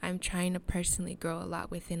think I'm trying to personally grow a lot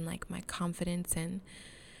within my confidence, and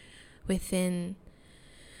within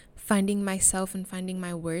finding myself and finding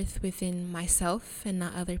my worth within myself and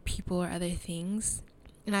not other people or other things.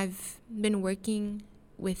 And I've been working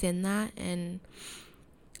within that, and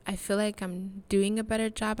I feel like I'm doing a better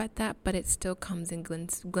job at that, but it still comes in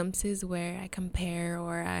glimpses where I compare,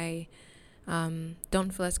 or I don't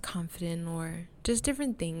feel as confident, or just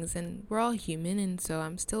different things. And we're all human, and so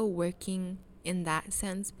I'm still working in that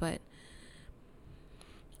sense. But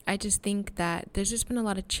I just think that there's just been a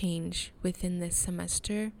lot of change within this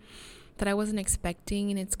semester that I wasn't expecting,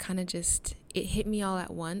 and it's kind of it hit me all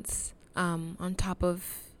at once, on top of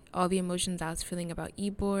all the emotions I was feeling about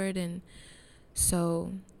e-board. And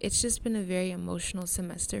so it's just been a very emotional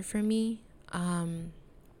semester for me. And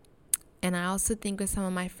I also think with some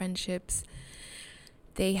of my friendships,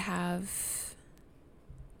 they have,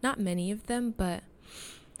 not many of them, but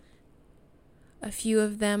a few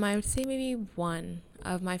of them, I would say maybe one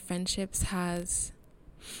of my friendships has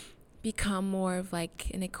become more of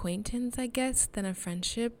an acquaintance, I guess, than a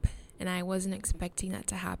friendship. And I wasn't expecting that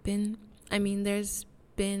to happen. I mean, there's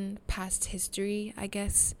been past history, I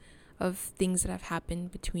guess, of things that have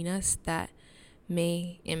happened between us that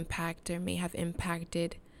may impact or may have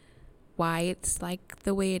impacted why it's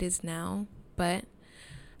the way it is now. But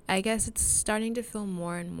I guess it's starting to feel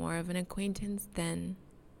more and more of an acquaintance than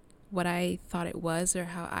what I thought it was, or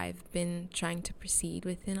how I've been trying to proceed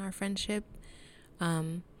within our friendship.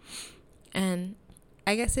 And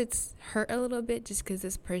I guess it's hurt a little bit just because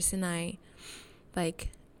this person I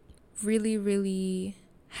really, really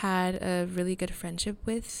had a really good friendship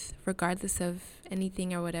with, regardless of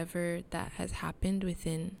anything or whatever that has happened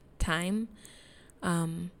within time.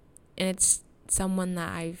 And it's someone that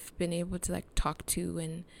I've been able to talk to,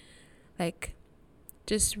 and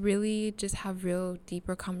just really just have real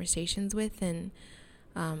deeper conversations with. And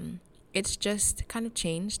it's just kind of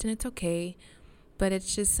changed, and it's okay, but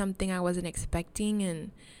it's just something I wasn't expecting.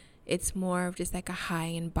 And it's more of just a hi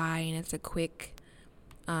and bye, and it's a quick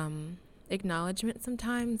acknowledgement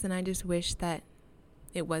sometimes. And I just wish that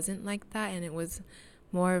it wasn't like that, and it was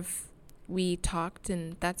more of we talked.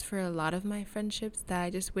 And that's for a lot of my friendships, that I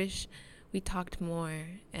just wish we talked more,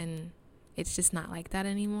 and it's just not like that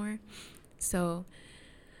anymore. So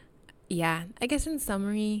yeah, I guess in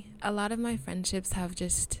summary, a lot of my friendships have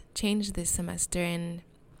just changed this semester, and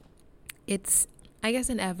it's, I guess,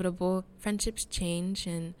 inevitable. Friendships change,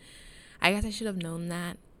 and I guess I should have known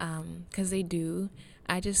that, because they do.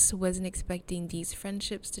 I just wasn't expecting these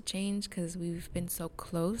friendships to change because we've been so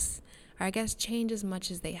close, or I guess change as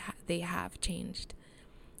much as they have changed.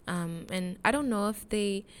 And I don't know if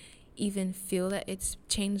they even feel that it's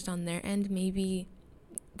changed on their end. Maybe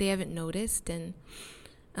they haven't noticed, and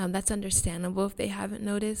that's understandable if they haven't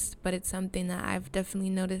noticed, but it's something that I've definitely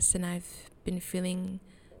noticed, and I've been feeling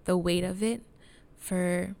the weight of it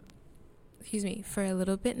for a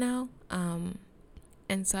little bit now.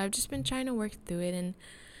 And so I've just been trying to work through it. And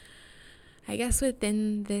I guess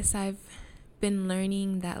within this, I've been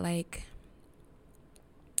learning that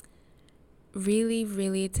really,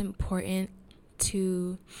 really it's important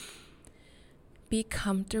to be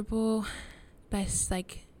comfortable by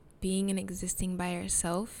being and existing by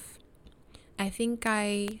yourself. I think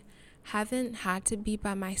I haven't had to be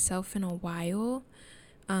by myself in a while,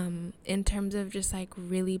 in terms of just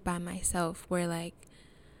really by myself, where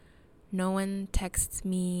no one texts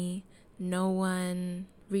me, no one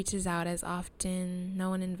reaches out as often, no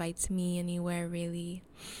one invites me anywhere really.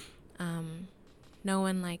 no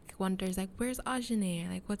one like wonders like, where's Ajane?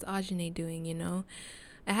 Like, what's Ajane doing, you know?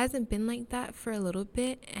 It hasn't been like that for a little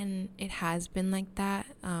bit, and it has been like that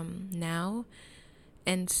now.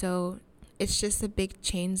 And so it's just a big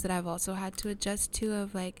change that I've also had to adjust to,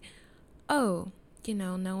 of like, oh, you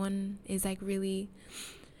know, no one is like really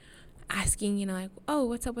asking, you know, like, oh,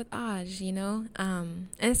 what's up with Aj, you know? And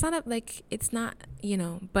it's not like, it's not, you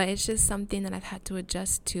know, but it's just something that I've had to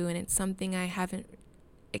adjust to, and it's something I haven't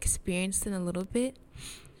experienced in a little bit.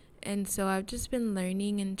 And so I've just been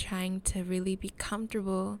learning and trying to really be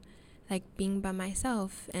comfortable, like being by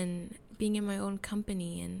myself and being in my own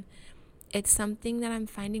company. And it's something that I'm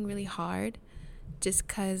finding really hard, just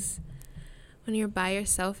because when you're by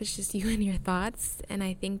yourself, it's just you and your thoughts. And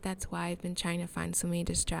I think that's why I've been trying to find so many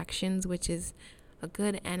distractions, which is a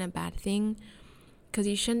good and a bad thing, because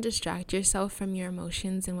you shouldn't distract yourself from your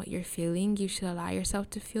emotions and what you're feeling. You should allow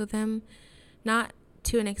yourself to feel them, not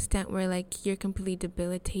to an extent where like you're completely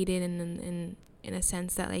debilitated and in a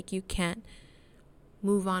sense that like you can't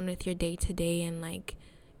move on with your day to day and like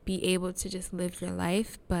be able to just live your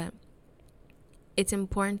life. But it's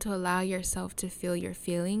important to allow yourself to feel your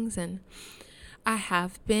feelings, and I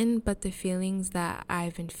have been, but the feelings that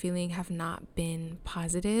I've been feeling have not been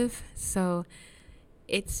positive. So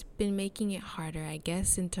it's been making it harder, I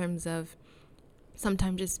guess, in terms of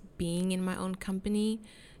sometimes just being in my own company,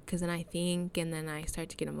 because then I think and then I start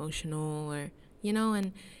to get emotional, or, you know,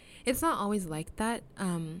 and it's not always like that.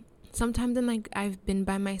 Sometimes I'm like, I've been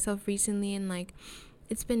by myself recently, and like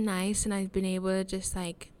it's been nice, and I've been able to just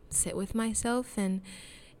like sit with myself. And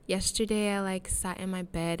yesterday I like sat in my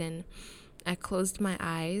bed and I closed my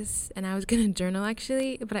eyes, and I was gonna journal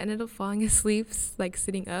actually, but I ended up falling asleep like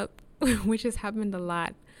sitting up, which has happened a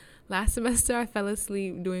lot. Last semester I fell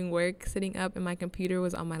asleep doing work sitting up, and my computer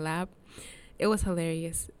was on my lap. It was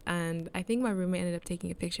hilarious, and I think my roommate ended up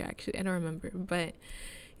taking a picture actually. I don't remember, but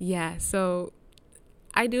yeah, so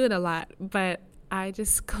I do it a lot. But I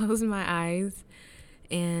just closed my eyes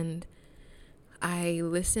and I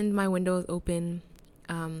listened. My window was open.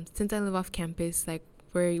 Since I live off campus, like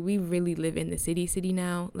where we really live in the city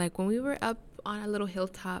now, like when we were up on a little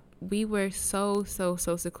hilltop, we were so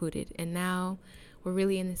secluded, and now we're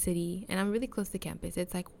really in the city, and I'm really close to campus.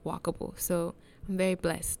 It's like walkable, so I'm very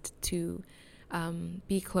blessed to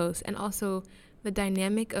be close. And also the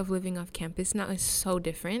dynamic of living off campus now is so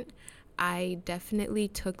different. I definitely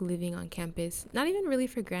took living on campus not even really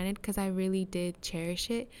for granted, because I really did cherish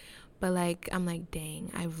it, but like I'm like,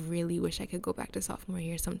 dang, I really wish I could go back to sophomore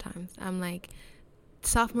year sometimes. I'm like,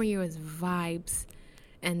 sophomore year was vibes,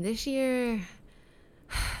 and this year,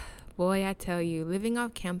 boy, I tell you, living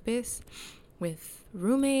off campus with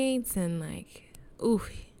roommates and like, ooh,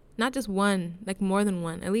 not just one, like more than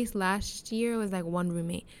one. At least last year it was like one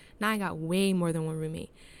roommate. Now I got way more than one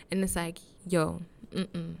roommate, and it's like, yo,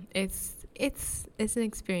 it's an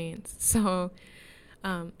experience. So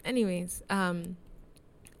anyways,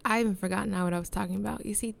 I haven't forgotten now what I was talking about.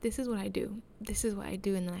 You see, this is what I do,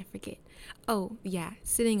 and then I forget. Oh yeah,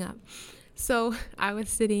 sitting up. So I was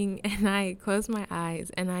sitting and I closed my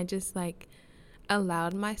eyes, and I just like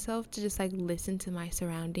allowed myself to just like listen to my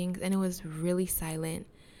surroundings, and it was really silent,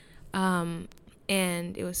 and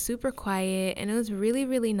it was super quiet, and it was really,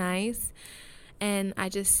 really nice. And I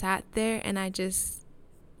just sat there and I just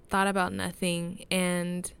thought about nothing,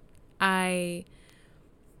 and I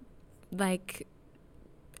like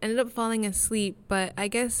ended up falling asleep. But I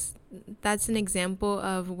guess that's an example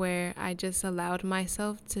of where I just allowed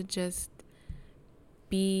myself to just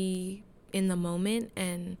be in the moment,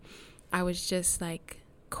 and I was just like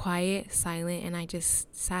quiet, silent, and I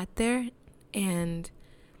just sat there, and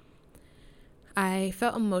I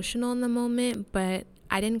felt emotional in the moment, but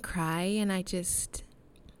I didn't cry, and I just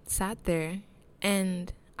sat there,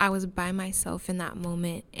 and I was by myself in that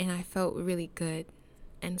moment, and I felt really good.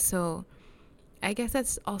 And so I guess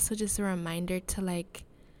that's also just a reminder to like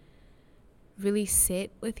really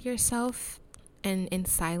sit with yourself and in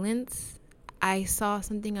silence. I saw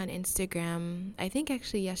something on Instagram, I think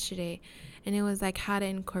actually yesterday, and it was like how to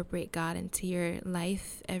incorporate God into your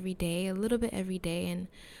life every day, a little bit every day. And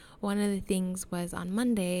one of the things was on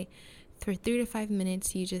Monday, for 3 to 5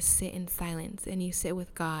 minutes, you just sit in silence and you sit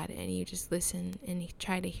with God and you just listen and you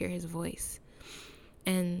try to hear his voice.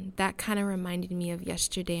 And that kind of reminded me of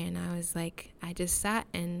yesterday, and I was like, I just sat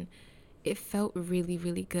and it felt really,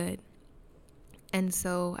 really good. And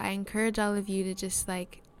so I encourage all of you to just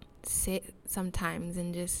like sit sometimes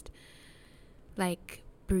and just like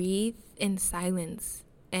breathe in silence.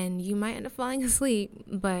 And you might end up falling asleep,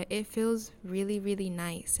 but it feels really, really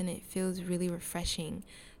nice, and it feels really refreshing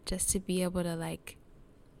just to be able to like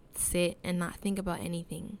sit and not think about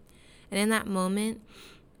anything. And in that moment,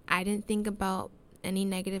 I didn't think about any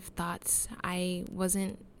negative thoughts. I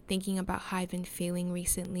wasn't thinking about how I've been feeling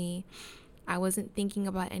recently. I wasn't thinking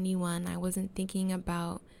about anyone. I wasn't thinking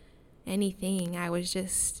about anything. I was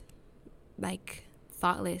just like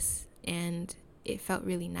thoughtless, and it felt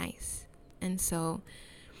really nice. And so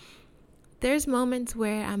there's moments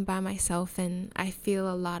where I'm by myself and I feel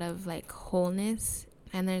a lot of like wholeness,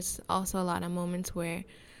 and there's also a lot of moments where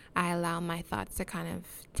I allow my thoughts to kind of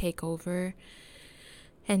take over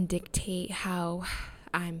and dictate how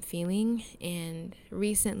I'm feeling. And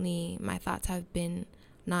recently my thoughts have been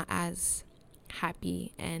not as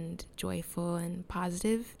happy and joyful and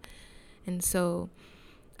positive, and so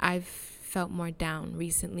I've felt more down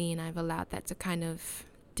recently, and I've allowed that to kind of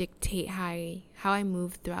dictate how I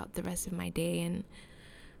move throughout the rest of my day. And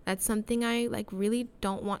that's something I like really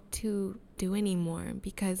don't want to do anymore,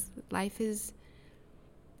 because life is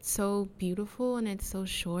so beautiful and it's so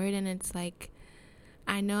short, and it's like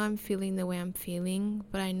I know I'm feeling the way I'm feeling,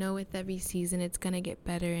 but I know with every season it's gonna get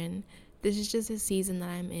better, and this is just a season that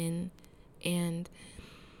I'm in. And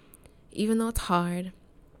even though it's hard,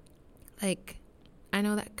 like I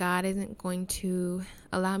know that God isn't going to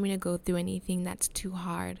allow me to go through anything that's too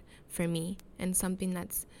hard for me, and something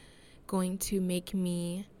that's going to make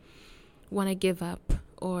me want to give up,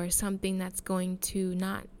 or something that's going to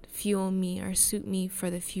not fuel me or suit me for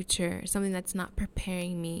the future, something that's not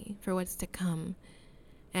preparing me for what's to come.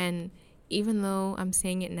 And even though I'm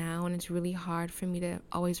saying it now and it's really hard for me to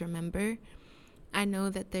always remember, I know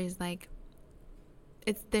that there's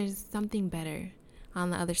something better on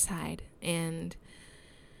the other side. And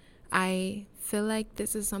I feel like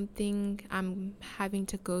this is something I'm having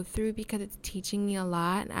to go through because it's teaching me a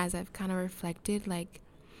lot. As I've kind of reflected, like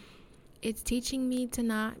it's teaching me to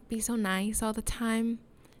not be so nice all the time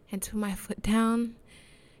and to put my foot down.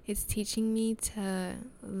 It's teaching me to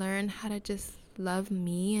learn how to just love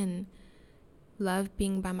me and love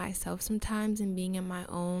being by myself sometimes and being in my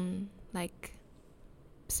own like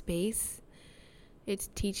space. It's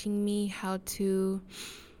teaching me how to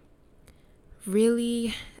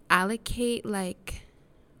really allocate like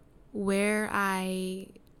where I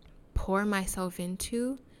pour myself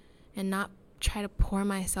into, and not try to pour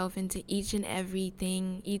myself into each and every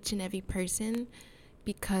person,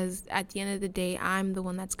 because at the end of the day I'm the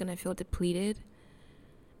one that's going to feel depleted,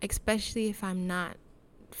 especially if I'm not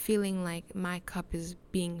feeling like my cup is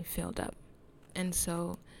being filled up. And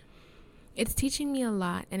so it's teaching me a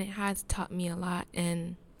lot, and it has taught me a lot,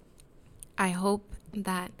 and I hope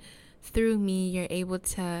that through me you're able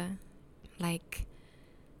to like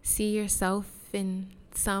see yourself in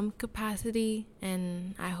some capacity.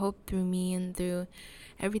 And I hope through me and through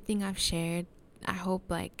everything I've shared, I hope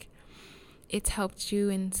like it's helped you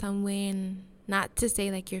in some way. And not to say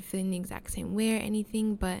like you're feeling the exact same way or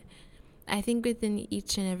anything, but I think within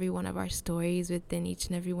each and every one of our stories, within each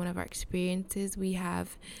and every one of our experiences, we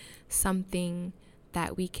have something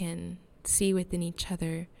that we can see within each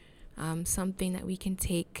other, something that we can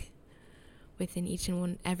take within each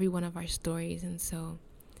and every one of our stories. And so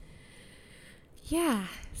yeah,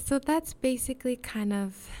 so that's basically kind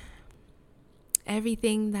of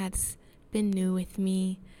everything that's been new with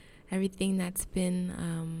me, everything that's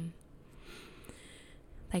been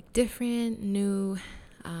like different, new.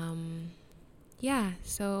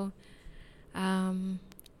 So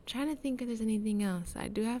trying to think if there's anything else. I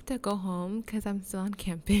do have to go home because I'm still on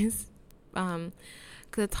campus, because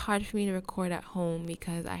it's hard for me to record at home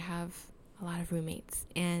because I have a lot of roommates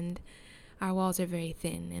and our walls are very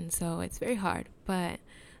thin, and so it's very hard. But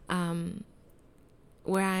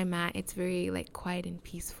where I'm at, it's very like quiet and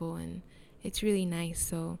peaceful, and it's really nice.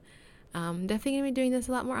 So definitely gonna be doing this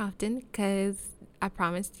a lot more often, because I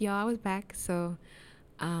promised y'all I was back. So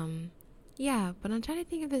but I'm trying to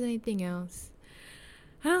think if there's anything else.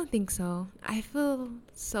 I don't think so. I feel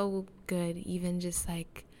so good even just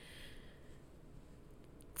like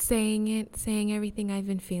saying everything I've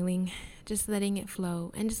been feeling, just letting it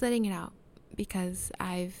flow and just letting it out, because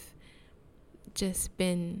I've just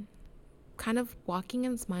been kind of walking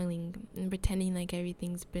and smiling and pretending like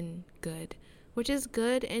everything's been good, which is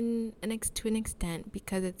good to an extent,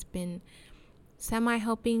 because it's been semi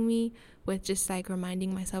helping me with just like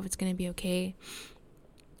reminding myself it's gonna be okay,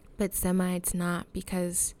 but semi it's not,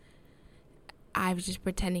 because I've just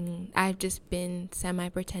been semi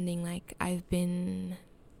pretending like I've been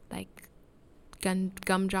like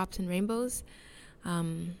gumdrops and rainbows,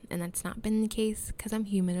 and that's not been the case, because I'm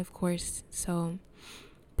human, of course. So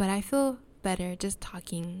but I feel better just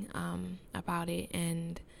talking about it.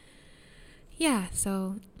 And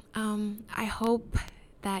so I hope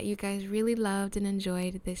that you guys really loved and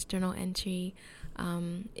enjoyed this journal entry.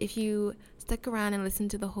 If you stuck around and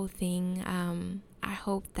listened to the whole thing, I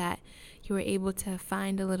hope that you were able to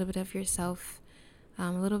find a little bit of yourself,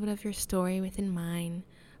 a little bit of your story within mine.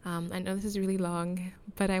 I know this is really long,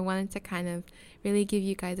 but I wanted to kind of really give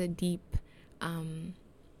you guys a deep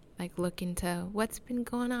look into what's been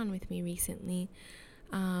going on with me recently,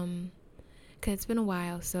 because it's been a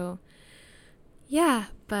while. So yeah,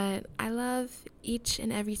 but I love each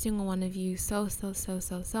and every single one of you so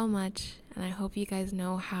much, and I hope you guys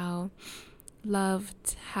know how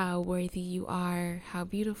loved, how worthy you are, how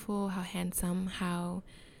beautiful, how handsome, how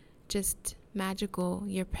just magical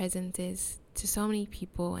your presence is to so many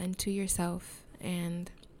people and to yourself.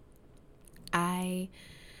 And I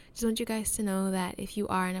just want you guys to know that if you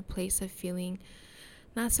are in a place of feeling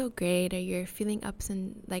not so great, or you're feeling a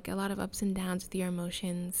lot of ups and downs with your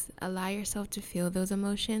emotions, allow yourself to feel those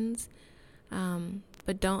emotions,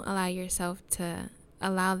 but don't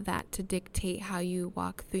allow that to dictate how you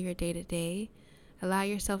walk through your day-to-day. Allow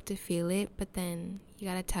yourself to feel it, but then you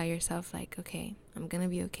gotta tell yourself, okay, I'm gonna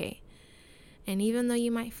be okay. And even though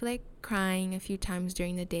you might feel like crying a few times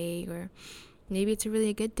during the day, or maybe it's a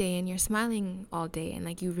really good day and you're smiling all day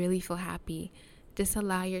and you really feel happy, just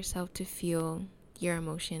allow yourself to feel your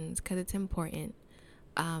emotions, because it's important.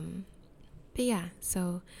 But yeah,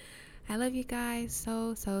 so I love you guys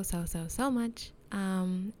so much,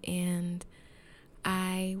 and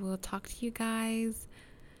I will talk to you guys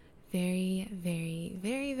very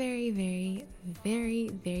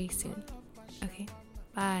soon. Okay,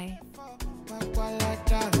 bye.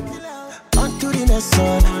 On to the next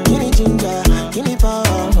one. Give me ginger, give me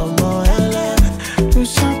power, more you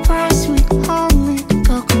surprise me, hold me,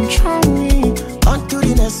 don't control me. On to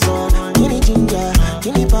the next one. Give me ginger,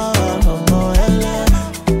 give me power, more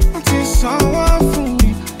it is so hard for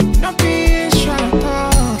me, not being shy.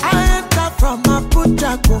 I enter from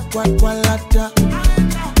Abuja, go Guadalajara.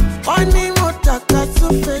 Oni motaka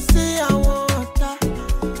sufesi